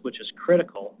basis, which is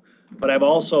critical. But I've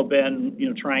also been,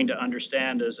 trying to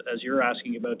understand, as you're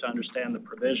asking about, to understand the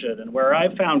provision. And where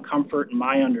I've found comfort in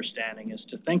my understanding is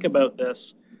to think about this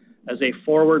as a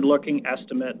forward-looking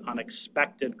estimate on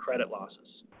expected credit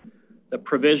losses. The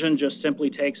provision just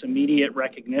simply takes immediate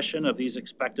recognition of these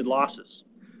expected losses.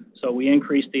 So we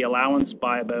increased the allowance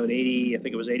by about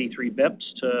 83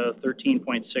 bips to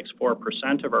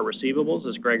 13.64% of our receivables,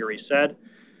 as Gregory said.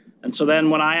 And so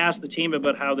then when I asked the team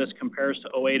about how this compares to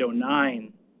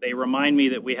 08-09, they remind me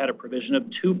that we had a provision of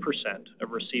 2% of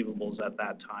receivables at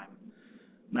that time.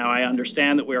 Now, I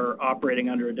understand that we are operating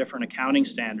under a different accounting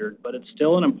standard, but it's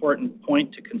still an important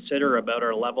point to consider about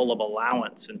our level of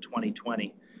allowance in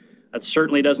 2020. That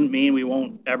certainly doesn't mean we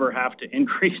won't ever have to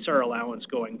increase our allowance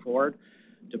going forward,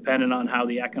 depending on how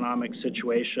the economic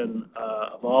situation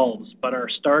evolves. But our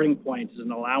starting point is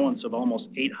an allowance of almost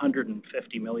 $850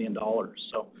 million.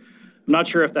 So I'm not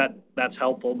sure if that's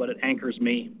helpful, but it anchors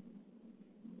me.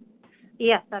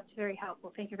 Yes, that's very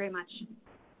helpful. Thank you very much.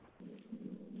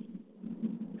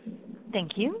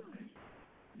 Thank you.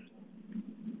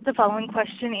 The following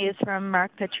question is from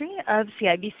Mark Petrie of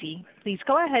CIBC. Please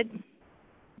go ahead.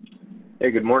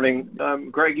 Hey, good morning.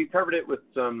 Greg, you covered it with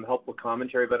some helpful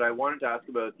commentary, but I wanted to ask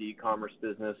about the e-commerce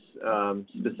business,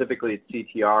 specifically at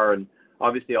CTR. And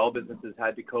obviously all businesses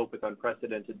had to cope with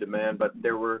unprecedented demand, but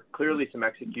there were clearly some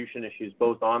execution issues,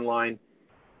 both online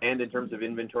and in terms of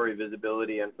inventory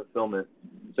visibility and fulfillment.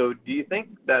 So do you think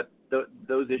that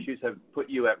those issues have put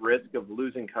you at risk of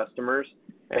losing customers?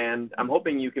 And I'm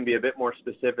hoping you can be a bit more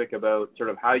specific about sort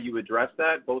of how you address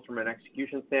that, both from an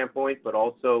execution standpoint, but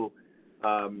also,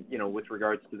 with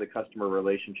regards to the customer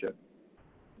relationship.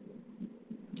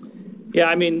 Yeah,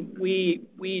 I mean,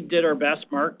 we did our best,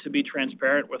 Mark, to be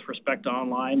transparent with respect to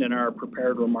online in our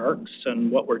prepared remarks and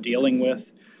what we're dealing with.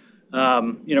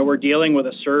 We're dealing with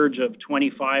a surge of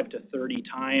 25 to 30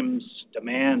 times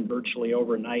demand virtually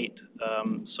overnight.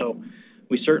 So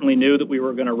we certainly knew that we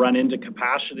were going to run into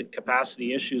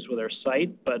capacity issues with our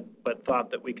site, but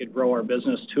thought that we could grow our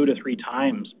business 2 to 3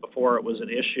 times before it was an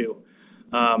issue,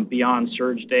 beyond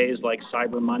surge days like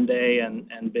Cyber Monday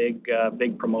and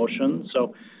big promotions.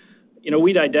 So,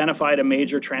 we'd identified a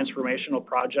major transformational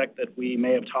project that we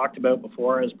may have talked about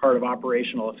before as part of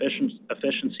operational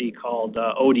efficiency called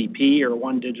ODP, or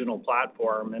One Digital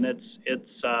Platform, and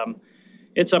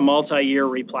it's a multi-year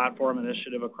replatform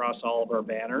initiative across all of our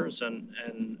banners,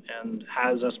 and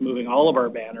has us moving all of our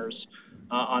banners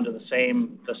onto the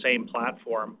same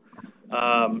platform,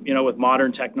 with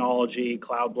modern technology,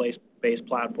 cloud-based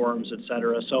platforms, et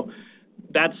cetera. So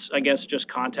that's, I guess, just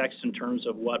context in terms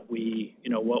of what we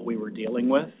were dealing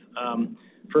with.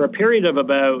 For a period of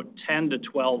about 10 to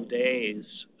 12 days,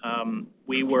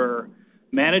 we were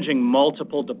managing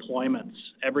multiple deployments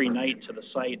every night to the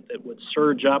site that would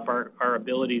surge up our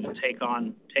ability to take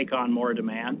on more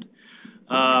demand.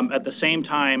 At the same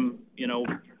time,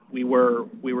 we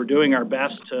were doing our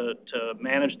best to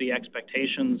manage the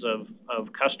expectations of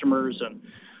customers, and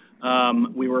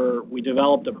we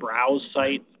developed a browse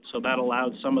site, so that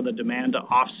allowed some of the demand to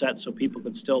offset so people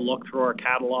could still look through our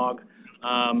catalog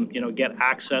get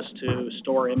access to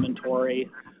store inventory,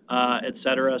 et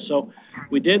cetera. So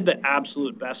we did the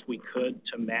absolute best we could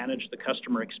to manage the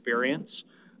customer experience.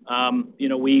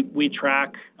 We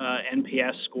track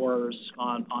NPS scores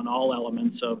on all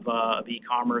elements of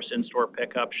e-commerce, in-store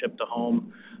pickup, ship to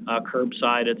home,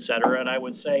 curbside, et cetera. And I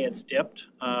would say it's dipped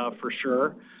for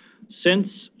sure. Since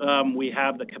we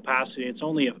have the capacity, it's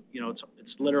only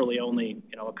it's literally only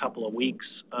a couple of weeks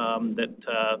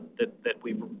that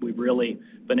we've really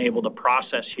been able to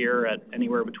process here at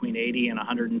anywhere between 80 and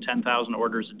 110,000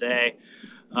 orders a day.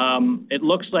 It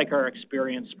looks like our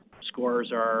experience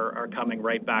scores are coming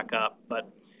right back up. But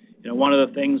one of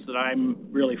the things that I'm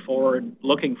really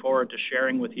looking forward to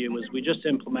sharing with you is we just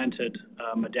implemented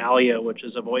Medallia, which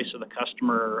is a voice of the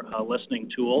customer listening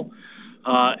tool.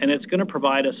 And it's going to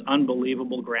provide us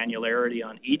unbelievable granularity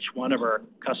on each one of our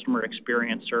customer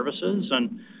experience services.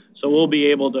 And so we'll be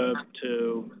able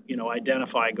to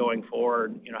identify going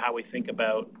forward, how we think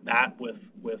about that with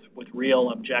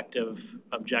real objective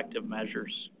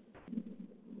measures.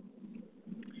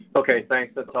 Okay,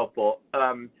 thanks. That's helpful.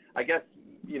 I guess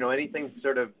anything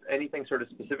sort of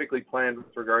specifically planned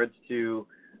with regards to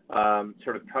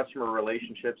sort of customer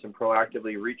relationships and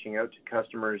proactively reaching out to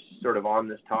customers sort of on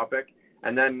this topic.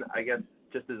 And then I guess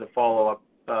just as a follow-up,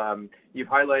 you've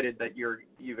highlighted that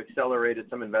you've accelerated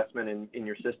some investment in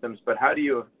your systems, but how do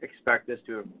you expect this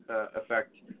to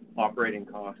affect operating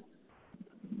costs?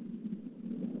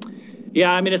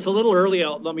 Yeah, I mean, it's a little early.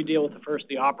 Let me deal with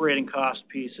the operating cost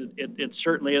piece. It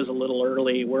certainly is a little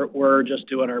early. We're just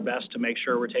doing our best to make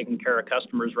sure we're taking care of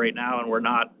customers right now, and we're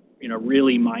not,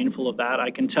 really mindful of that. I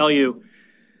can tell you,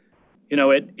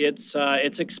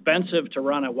 it's expensive to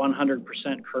run a 100%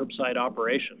 curbside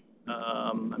operation.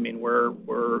 I mean,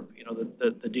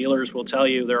 the dealers will tell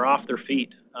you they're off their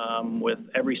feet with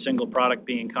every single product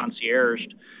being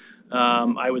concierged.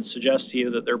 I would suggest to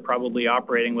you that they're probably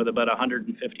operating with about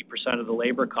 150% of the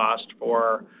labor cost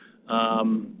for,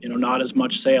 not as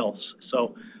much sales.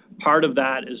 So part of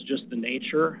that is just the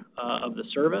nature of the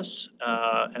service,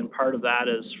 and part of that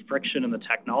is friction in the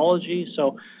technology.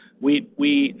 So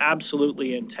we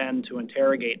absolutely intend to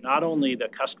interrogate not only the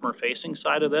customer-facing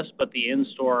side of this, but the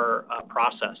in-store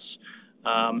process.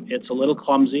 It's a little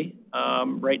clumsy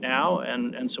right now,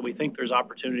 and so we think there's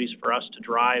opportunities for us to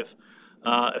drive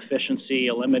efficiency,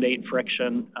 eliminate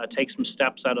friction, take some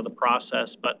steps out of the process.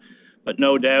 But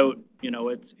no doubt,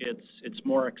 it's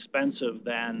more expensive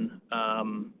than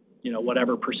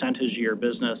whatever percentage of your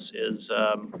business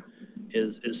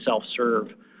is self-serve.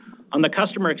 On the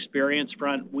customer experience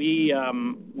front, we've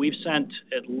sent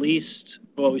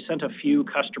we sent a few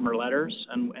customer letters,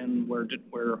 and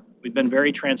we've been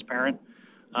very transparent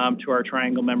to our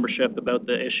Triangle membership about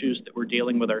the issues that we're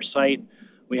dealing with our site.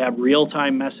 We have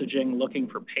real-time messaging looking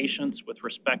for patience with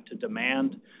respect to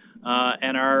demand,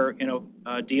 and our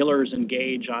dealers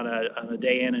engage on a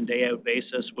day in and day out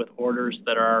basis with orders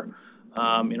that are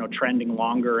trending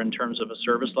longer in terms of a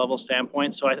service level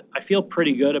standpoint. So I feel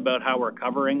pretty good about how we're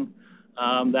covering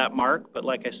that mark. But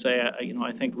like I say,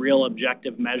 I think real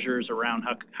objective measures around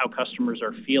how customers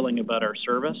are feeling about our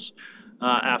service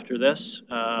after this,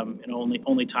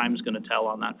 only time's going to tell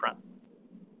on that front.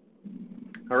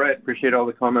 All right. Appreciate all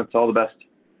the comments. All the best.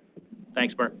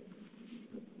 Thanks, Bart.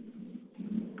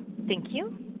 Thank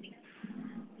you.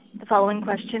 The following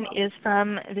question is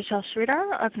from Vishal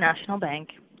Shreedhar of National Bank.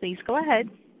 Please go ahead.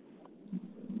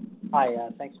 Hi,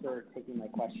 thanks for taking my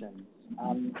questions.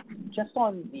 Just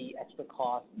on the extra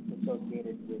costs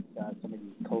associated with some of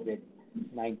these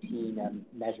COVID-19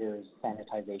 measures,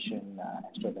 sanitization,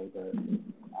 extra labor,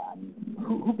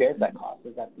 who bears that cost?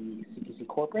 Is that the CTC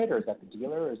corporate, or is that the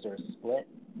dealer, or is there a split?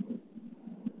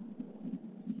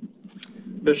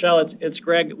 Vishal, it's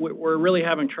Greg. We're really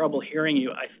having trouble hearing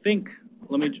you. I think,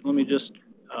 let me just,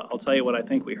 I'll tell you what I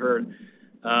think we heard.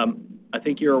 I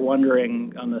think you were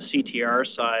wondering on the CTR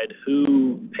side,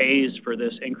 who pays for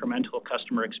this incremental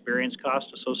customer experience cost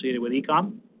associated with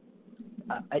e-com?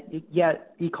 Yeah,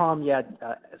 e-com,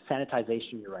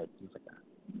 sanitization, you're right, things like that.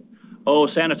 Oh,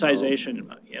 sanitization,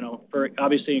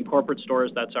 obviously in corporate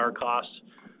stores, that's our cost.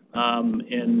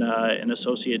 In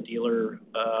associate dealer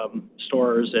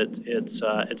stores,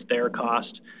 it's their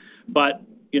cost. But,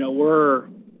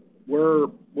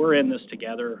 we're in this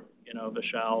together,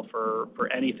 Vishal, for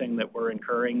anything that we're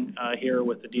incurring here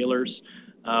with the dealers.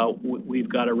 We've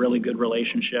got a really good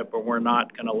relationship where we're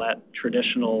not going to let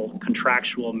traditional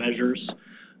contractual measures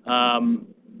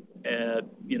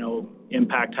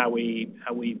impact how we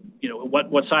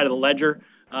what side of the ledger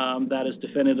that is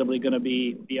definitively going to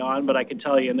be beyond. But I can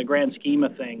tell you, in the grand scheme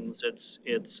of things,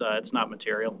 it's not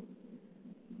material.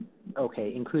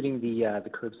 Okay, including the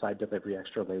curbside delivery,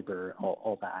 extra labor,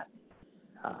 all that.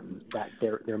 That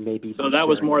there may be. So that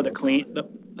was more the clean.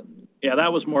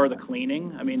 That was more the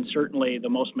cleaning. I mean, certainly the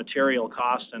most material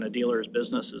cost in a dealer's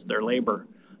business is their labor.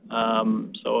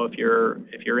 So if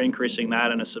you're increasing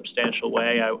that in a substantial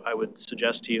way, I would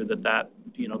suggest to you that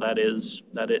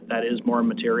is more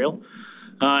material.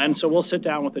 And so we'll sit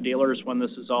down with the dealers when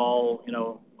this is all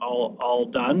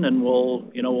done, and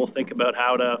we'll think about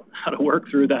how to work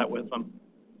through that with them.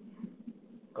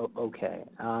 Okay.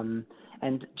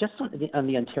 And just on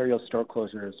the Ontario store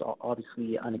closures,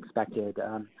 obviously unexpected.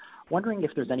 Wondering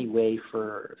if there's any way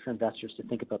for investors to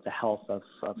think about the health of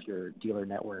your dealer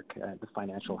network, the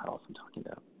financial health I'm talking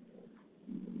about.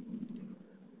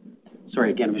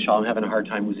 Sorry, again, Vishal, I'm having a hard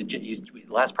time. The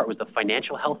last part was the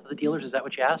financial health of the dealers? Is that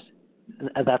what you asked?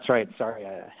 That's right. Sorry.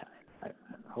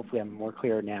 Hopefully I'm more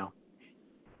clear now.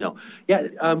 No. Yeah,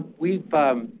 I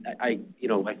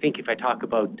think if I talk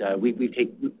about,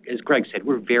 as Greg said,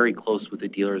 we're very close with the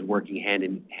dealers, working hand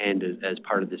in hand as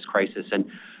part of this crisis. And,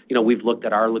 we've looked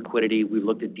at our liquidity, we've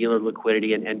looked at dealer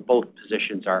liquidity, and both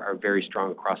positions are very strong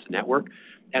across the network.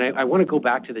 And I want to go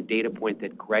back to the data point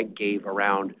that Greg gave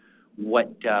around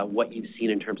what you've seen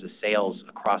in terms of sales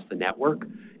across the network.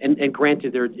 And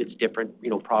granted, it's different,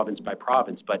 province by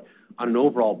province, but on an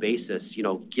overall basis,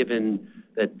 given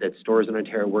that stores in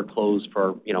Ontario were closed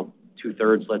for,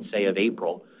 2/3, let's say, of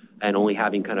April, and only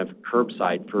having kind of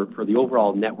curbside for the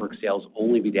overall network sales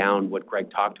only be down, what Greg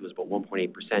talked to us about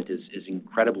 1.8% is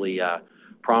incredibly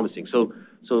promising. So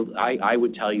I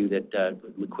would tell you that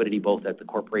liquidity both at the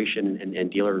corporation and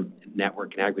dealer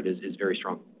network in aggregate is very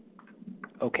strong.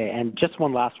 Okay, and just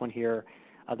one last one here.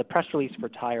 The press release for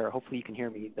Tire, hopefully you can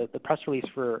hear me. The press release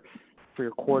for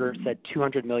your quarter said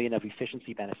 $200 million of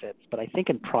efficiency benefits, but I think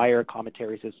in prior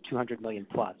commentaries it was $200 million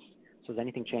plus. So has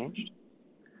anything changed?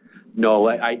 No,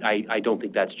 I don't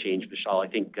think that's changed, Vishal. I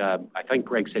think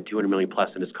Greg said $200 million plus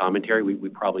in his commentary. We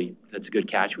probably, that's a good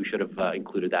catch. We should have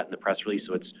included that in the press release.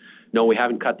 So no, we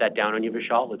haven't cut that down on you,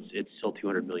 Vishal. It's still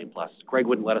 $200 million plus. Greg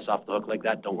wouldn't let us off the hook like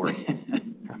that. Don't worry.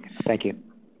 Okay, thank you.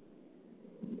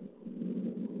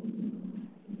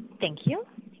 Thank you.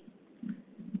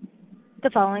 The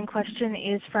following question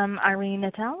is from Irene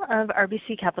Nattel of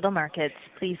RBC Capital Markets.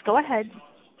 Please go ahead.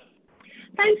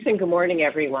 Thanks, and good morning,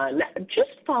 everyone. Just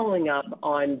following up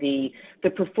on the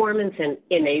performance in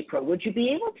April, would you be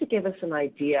able to give us an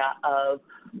idea of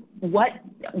what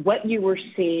you were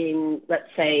seeing, let's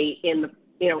say, in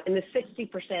the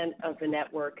 60% of the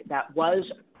network that was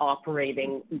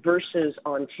operating versus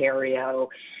Ontario,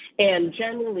 and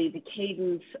generally the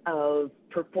cadence of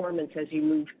performance as you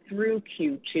move through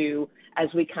Q2 as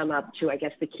we come up to, I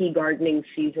guess, the key gardening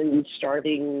season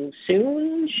starting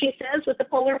soon, she says, with the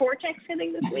polar vortex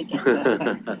hitting this weekend?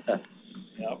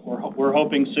 Yeah, we're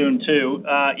hoping soon too.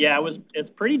 It's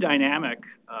pretty dynamic,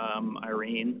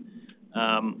 Irene.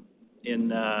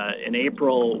 In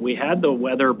April, we had the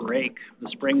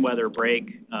spring weather break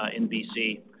in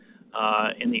BC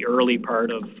in the early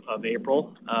part of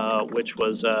April, which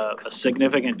was a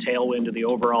significant tailwind to the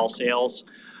overall sales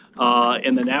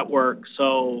in the network.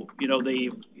 So,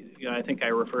 I think I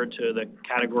referred to the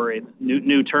category,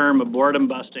 new term of boredom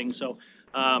busting. So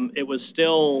it was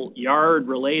still yard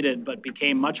related, but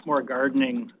became much more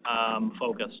gardening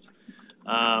focused.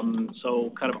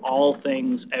 So kind of all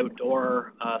things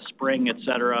outdoor, spring, et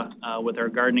cetera, with our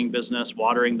gardening business,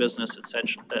 watering business,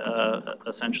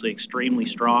 essentially extremely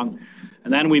strong.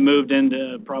 And then we moved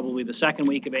into probably the second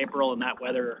week of April, and that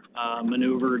weather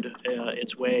maneuvered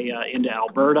its way into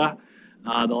Alberta.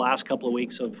 The last couple of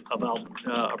weeks of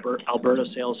Alberta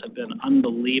sales have been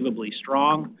unbelievably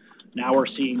strong. Now we're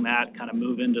seeing that kind of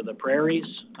move into the prairies.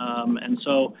 And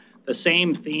so the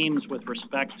same themes with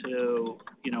respect to,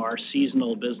 our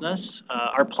seasonal business.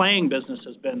 Our playing business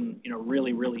has been,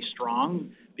 really, really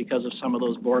strong because of some of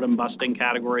those boredom busting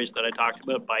categories that I talked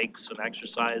about, bikes and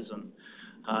exercise and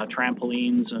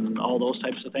trampolines and all those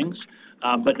types of things.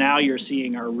 But now you're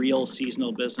seeing our real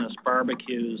seasonal business,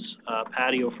 barbecues,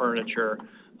 patio furniture,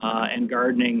 and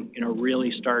gardening,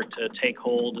 really start to take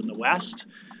hold in the West.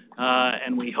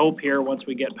 And we hope here, once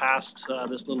we get past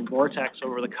this little vortex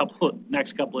over the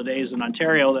next couple of days in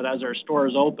Ontario, that as our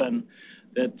stores open,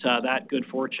 that good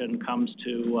fortune comes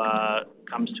to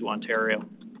Ontario.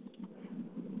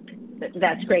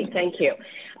 That's great, thank you.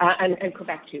 And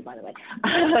Quebec too, by the way.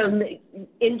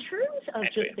 In terms of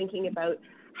just thinking about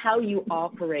how you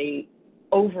operate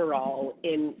overall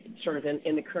in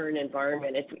the current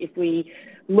environment, if we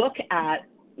look at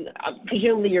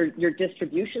presumably your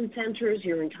distribution centers,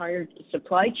 your entire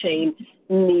supply chain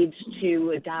needs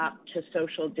to adapt to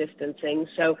social distancing.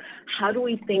 So how do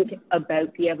we think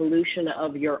about the evolution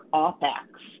of your OPEX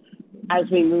as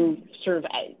we move through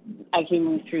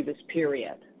this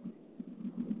period?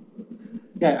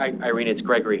 Yeah, Irene, it's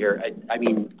Gregory here. I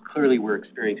mean, clearly we're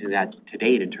experiencing that to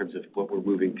date in terms of what we're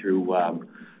moving through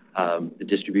the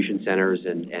distribution centers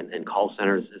and call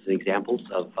centers as examples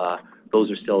of those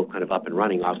are still kind of up and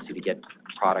running, obviously, to get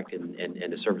product and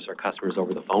to service our customers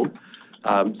over the phone.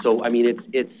 So, I mean,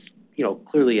 it's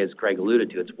clearly, as Greg alluded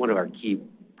to, it's one of our key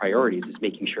priorities is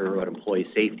making sure about employee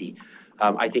safety.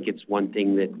 I think it's one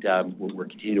thing that we're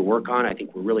continuing to work on. I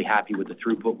think we're really happy with the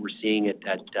throughput we're seeing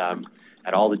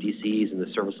at all the DCs and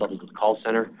the service levels of the call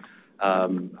center.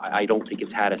 I don't think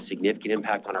it's had a significant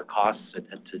impact on our costs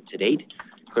to date.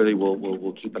 Clearly,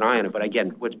 we'll keep an eye on it. But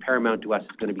again, what's paramount to us is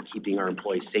going to be keeping our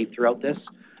employees safe throughout this.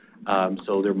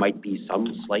 So there might be some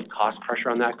slight cost pressure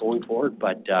on that going forward.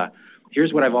 But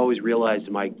here's what I've always realized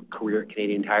in my career at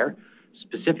Canadian Tire,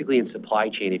 specifically in supply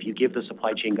chain. If you give the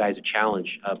supply chain guys a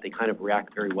challenge, they kind of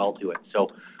react very well to it. So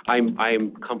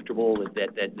I'm comfortable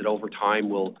that over time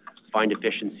we'll find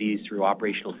efficiencies through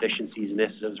operational efficiencies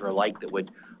initiatives or alike that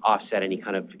would offset any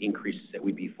kind of increases that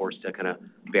we'd be forced to kind of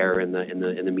bear in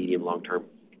the medium long term.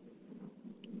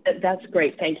 That's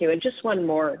great, thank you. And just one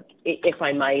more, if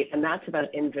I might, and that's about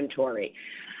inventory.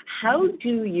 How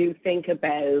do you think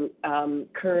about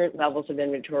current levels of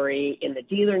inventory in the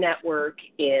dealer network,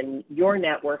 in your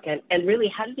network, and really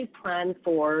how do you plan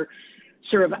for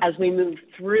sort of as we move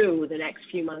through the next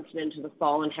few months and into the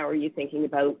fall, and how are you thinking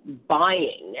about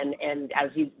buying and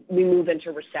as we move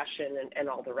into recession and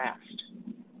all the rest?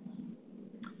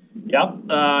 Yep,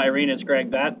 Irene, it's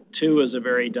Greg. That too is a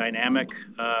very dynamic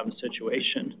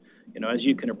situation. As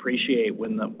you can appreciate,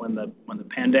 when the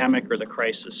pandemic or the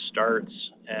crisis starts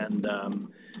and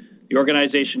the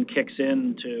organization kicks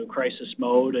into crisis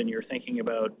mode, and you're thinking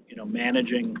about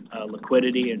managing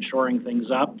liquidity and shoring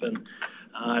things up. And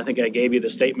I think I gave you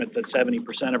the statement that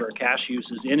 70% of our cash use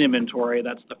is in inventory.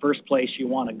 That's the first place you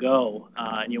want to go,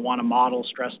 and you want to model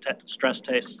stress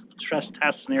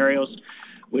test scenarios,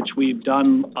 which we've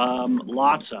done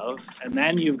lots of, and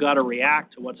then you've got to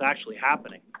react to what's actually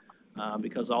happening,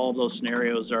 because all of those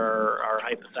scenarios are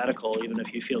hypothetical, even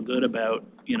if you feel good about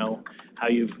how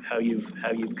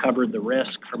you've covered the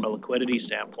risk from a liquidity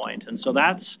standpoint. And so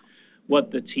that's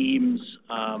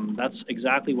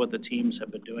exactly what the teams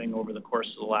have been doing over the course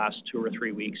of the last 2 or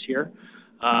 3 weeks here.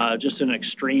 Just an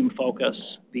extreme focus.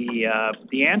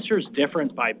 The answer is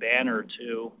different by banner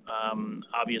too.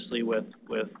 Obviously, with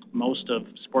most of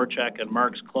Sport Chek and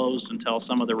Mark's closed until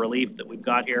some of the relief that we've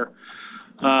got here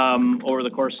over the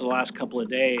course of the last couple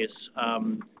of days.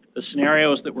 The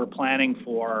scenarios that we're planning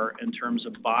for in terms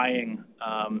of buying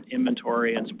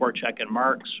inventory in Sport Chek and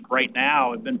Mark's right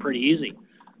now have been pretty easy.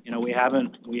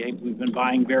 We've been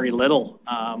buying very little.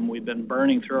 We've been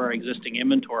burning through our existing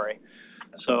inventory.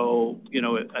 So,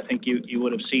 I think you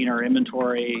would have seen our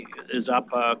inventory is up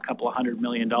a couple of $100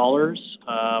 million.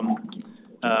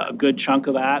 A good chunk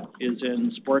of that is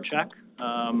in Sport Chek,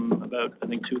 about, I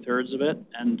think, 2/3 of it.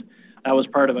 And that was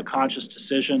part of a conscious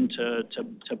decision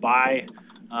to buy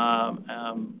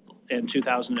in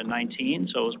 2019.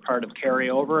 So it was part of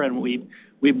carryover, and we've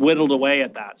whittled away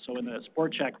at that. So in the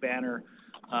Sport Chek banner,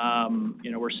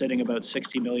 we're sitting about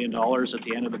 $60 million at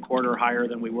the end of the quarter, higher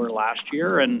than we were last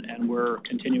year, and we're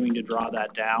continuing to draw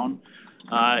that down.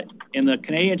 In the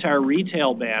Canadian Tire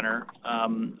retail banner,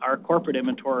 our corporate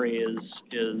inventory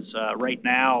is right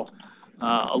now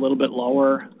a little bit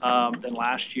lower than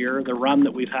last year. The run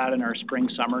that we've had in our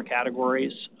spring-summer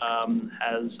categories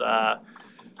has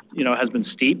been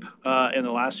steep in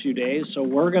the last few days. So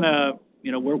we're gonna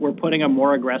we're putting a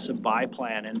more aggressive buy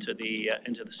plan into the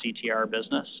CTR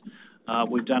business.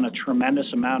 We've done a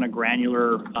tremendous amount of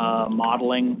granular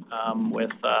modeling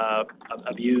with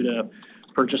a view to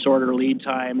purchase order lead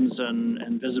times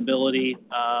and visibility,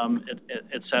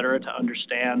 et cetera, to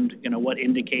understand what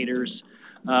indicators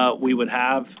we would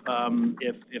have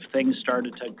if things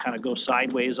started to kind of go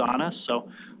sideways on us. So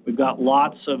we've got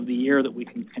lots of the year that we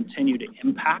can continue to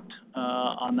impact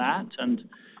on that.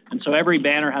 And so every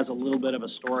banner has a little bit of a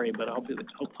story, but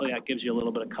hopefully that gives you a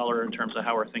little bit of color in terms of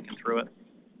how we're thinking through it.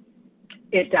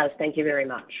 It does. Thank you very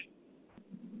much.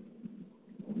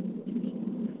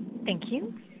 Thank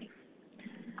you.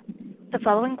 The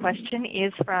following question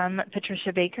is from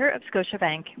Patricia Baker of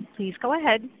Scotiabank. Please go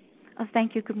ahead.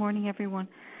 Thank you. Good morning, everyone.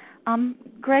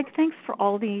 Greg, thanks for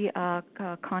all the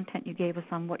content you gave us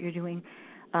on what you're doing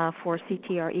for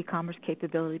CTR e-commerce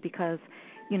capability, because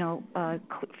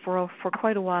for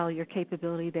quite a while, your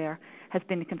capability there has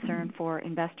been a concern for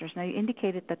investors. Now, you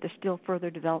indicated that there's still further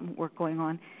development work going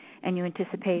on, and you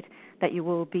anticipate that you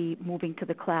will be moving to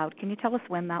the cloud. Can you tell us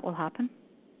when that will happen?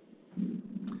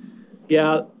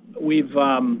 Yeah, we've,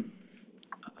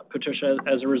 Patricia,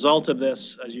 as a result of this,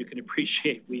 as you can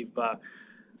appreciate,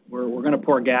 we're going to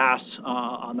pour gas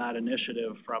on that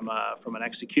initiative from an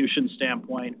execution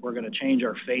standpoint. We're going to change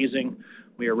our phasing.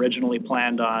 We originally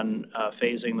planned on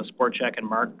phasing the Sport Chek and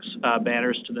Mark's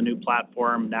banners to the new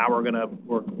platform. Now we're going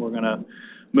to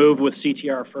move with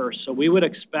CTR first. So we would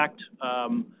expect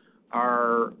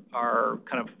our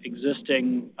kind of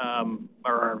existing,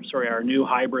 our new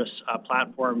Hybris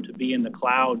platform to be in the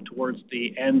cloud towards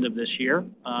the end of this year,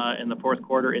 in the fourth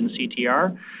quarter in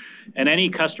CTR. And any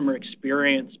customer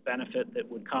experience benefit that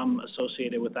would come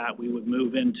associated with that, we would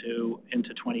move into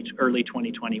early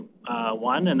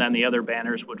 2021, and then the other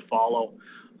banners would follow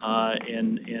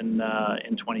in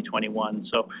 2021.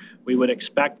 So we would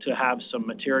expect to have some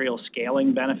material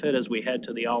scaling benefit as we head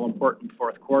to the all-important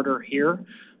fourth quarter here,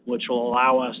 which will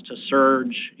allow us to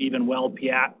surge even well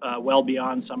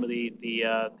beyond some of the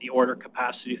order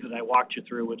capacity that I walked you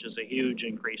through, which is a huge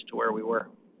increase to where we were.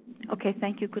 Okay,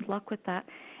 thank you. Good luck with that.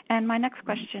 And my next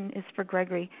question is for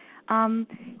Gregory.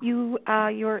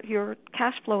 Your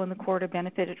cash flow in the quarter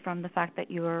benefited from the fact that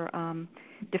you are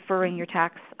deferring your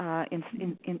tax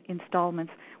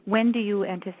installments. When do you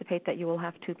anticipate that you will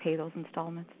have to pay those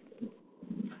installments?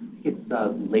 It's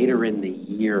later in the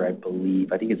year, I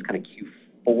believe. I think it's kind of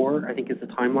Q4, I think is the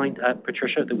timeline,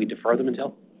 Patricia, that we defer them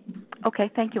until. Okay,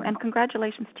 thank you. And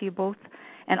congratulations to you both.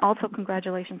 And also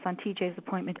congratulations on TJ's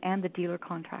appointment and the dealer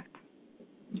contract.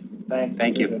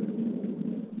 Thank you.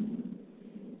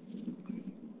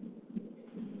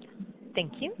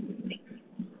 Thank you.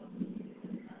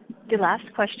 The last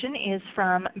question is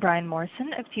from Brian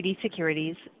Morrison of TD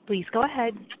Securities. Please go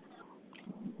ahead.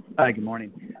 Hi, good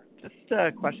morning. Just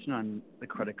a question on the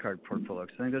credit card portfolio,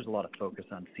 because I think there's a lot of focus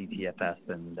on CTFS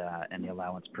and the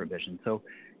allowance provision. So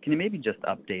can you maybe just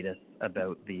update us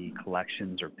about the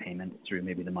collections or payments through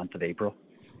maybe the month of April?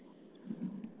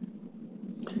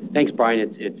 Thanks,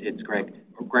 Brian. It's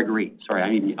Gregory.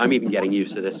 Sorry, I'm even getting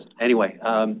used to this. Anyway,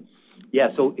 so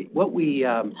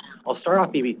I'll start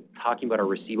off maybe talking about our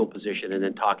receivable position and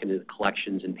then talking to the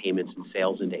collections and payments and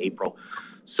sales into April.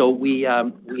 So we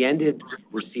ended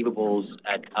receivables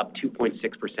at up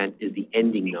 2.6% is the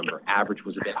ending number. Average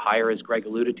was a bit higher, as Greg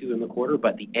alluded to, in the quarter,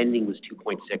 but the ending was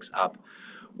 2.6 up.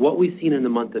 What we've seen in the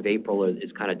month of April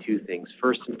is kind of two things.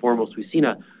 First and foremost, we've seen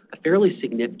a fairly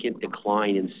significant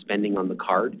decline in spending on the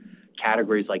card.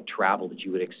 Categories like travel that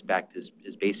you would expect is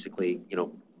basically,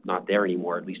 not there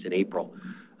anymore, at least in April.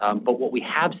 But what we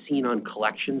have seen on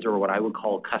collections, or what I would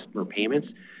call customer payments,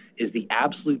 is the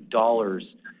absolute dollars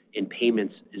in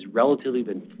payments is relatively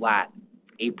been flat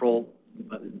April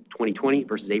 2020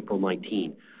 versus April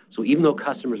 19. So even though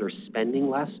customers are spending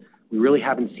less, we really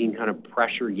haven't seen kind of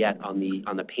pressure yet on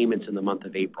the payments in the month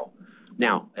of April.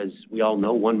 Now, as we all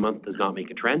know, 1 month does not make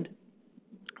a trend.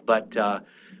 But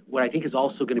what I think is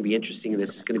also going to be interesting in this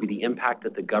is going to be the impact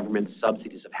that the government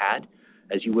subsidies have had.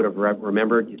 As you would have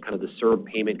remembered, kind of the CERB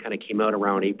payment kind of came out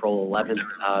around April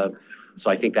 11th. So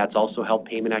I think that's also helped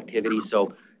payment activity.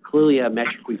 So clearly a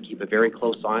metric we keep a very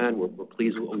close eye on. We're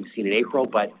pleased with what we've seen in April.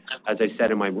 But as I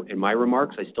said in my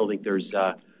remarks, I still think there's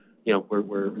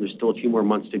there's still a few more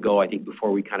months to go, I think,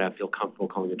 before we kind of feel comfortable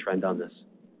calling a trend on this.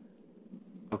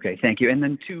 Okay, thank you. And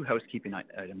then 2 housekeeping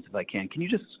items, if I can. Can you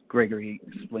just, Gregory,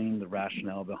 explain the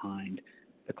rationale behind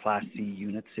the Class C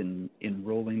units in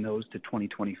rolling those to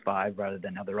 2025 rather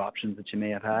than other options that you may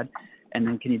have had? And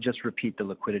then can you just repeat the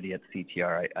liquidity at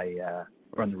CTR?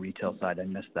 Or on the retail side, I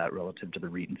missed that relative to the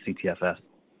REIT and CTFS.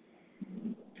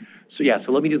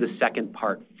 So let me do the second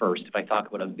part first. If I talk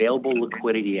about available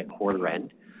liquidity at quarter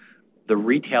end, the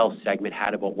retail segment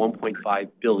had about $1.5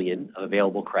 billion of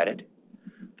available credit.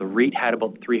 The REIT had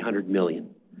about $300 million,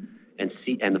 and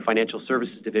the financial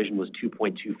services division was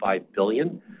 $2.25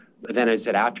 billion. But then, as I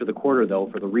said, after the quarter, though,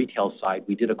 for the retail side,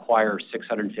 we did acquire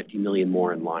 $650 million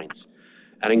more in lines.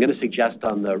 And I'm going to suggest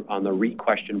on the REIT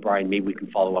question, Brian, maybe we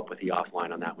can follow up with you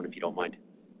offline on that one if you don't mind.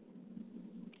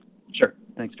 Sure.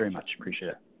 Thanks very much. Appreciate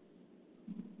it.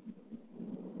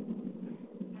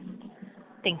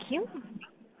 Thank you.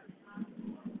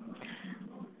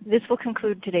 This will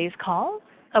conclude today's call.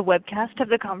 A webcast of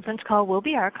the conference call will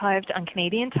be archived on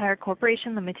Canadian Tire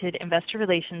Corporation Limited Investor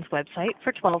Relations website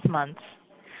for 12 months.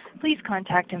 Please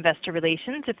contact Investor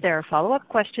Relations if there are follow-up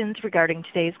questions regarding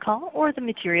today's call or the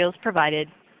materials provided.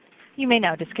 You may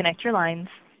now disconnect your lines.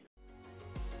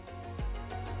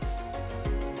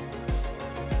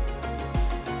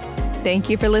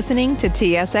 Thank you for listening to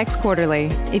TSX Quarterly.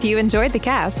 If you enjoyed the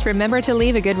cast, remember to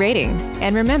leave a good rating.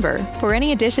 And remember, for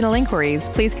any additional inquiries,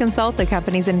 please consult the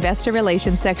company's investor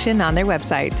relations section on their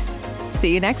website.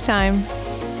 See you next time.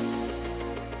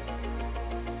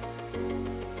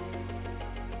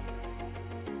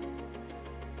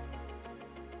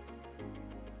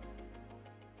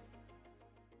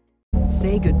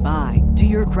 Say goodbye to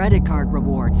your credit card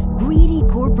rewards. Greedy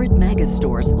corporate mega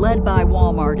stores, led by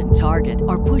Walmart and Target,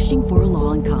 are pushing for a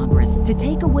law in Congress to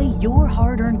take away your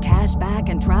hard-earned cash back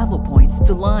and travel points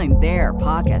to line their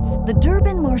pockets. The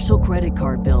Durbin-Marshall credit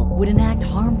card bill would enact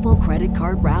harmful credit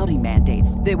card routing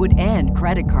mandates that would end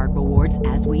credit card rewards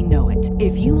as we know it.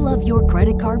 If you love your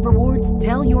credit card rewards,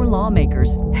 tell your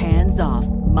lawmakers, hands off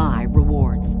my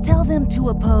rewards. Tell them to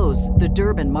oppose the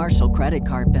Durbin-Marshall credit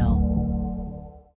card bill.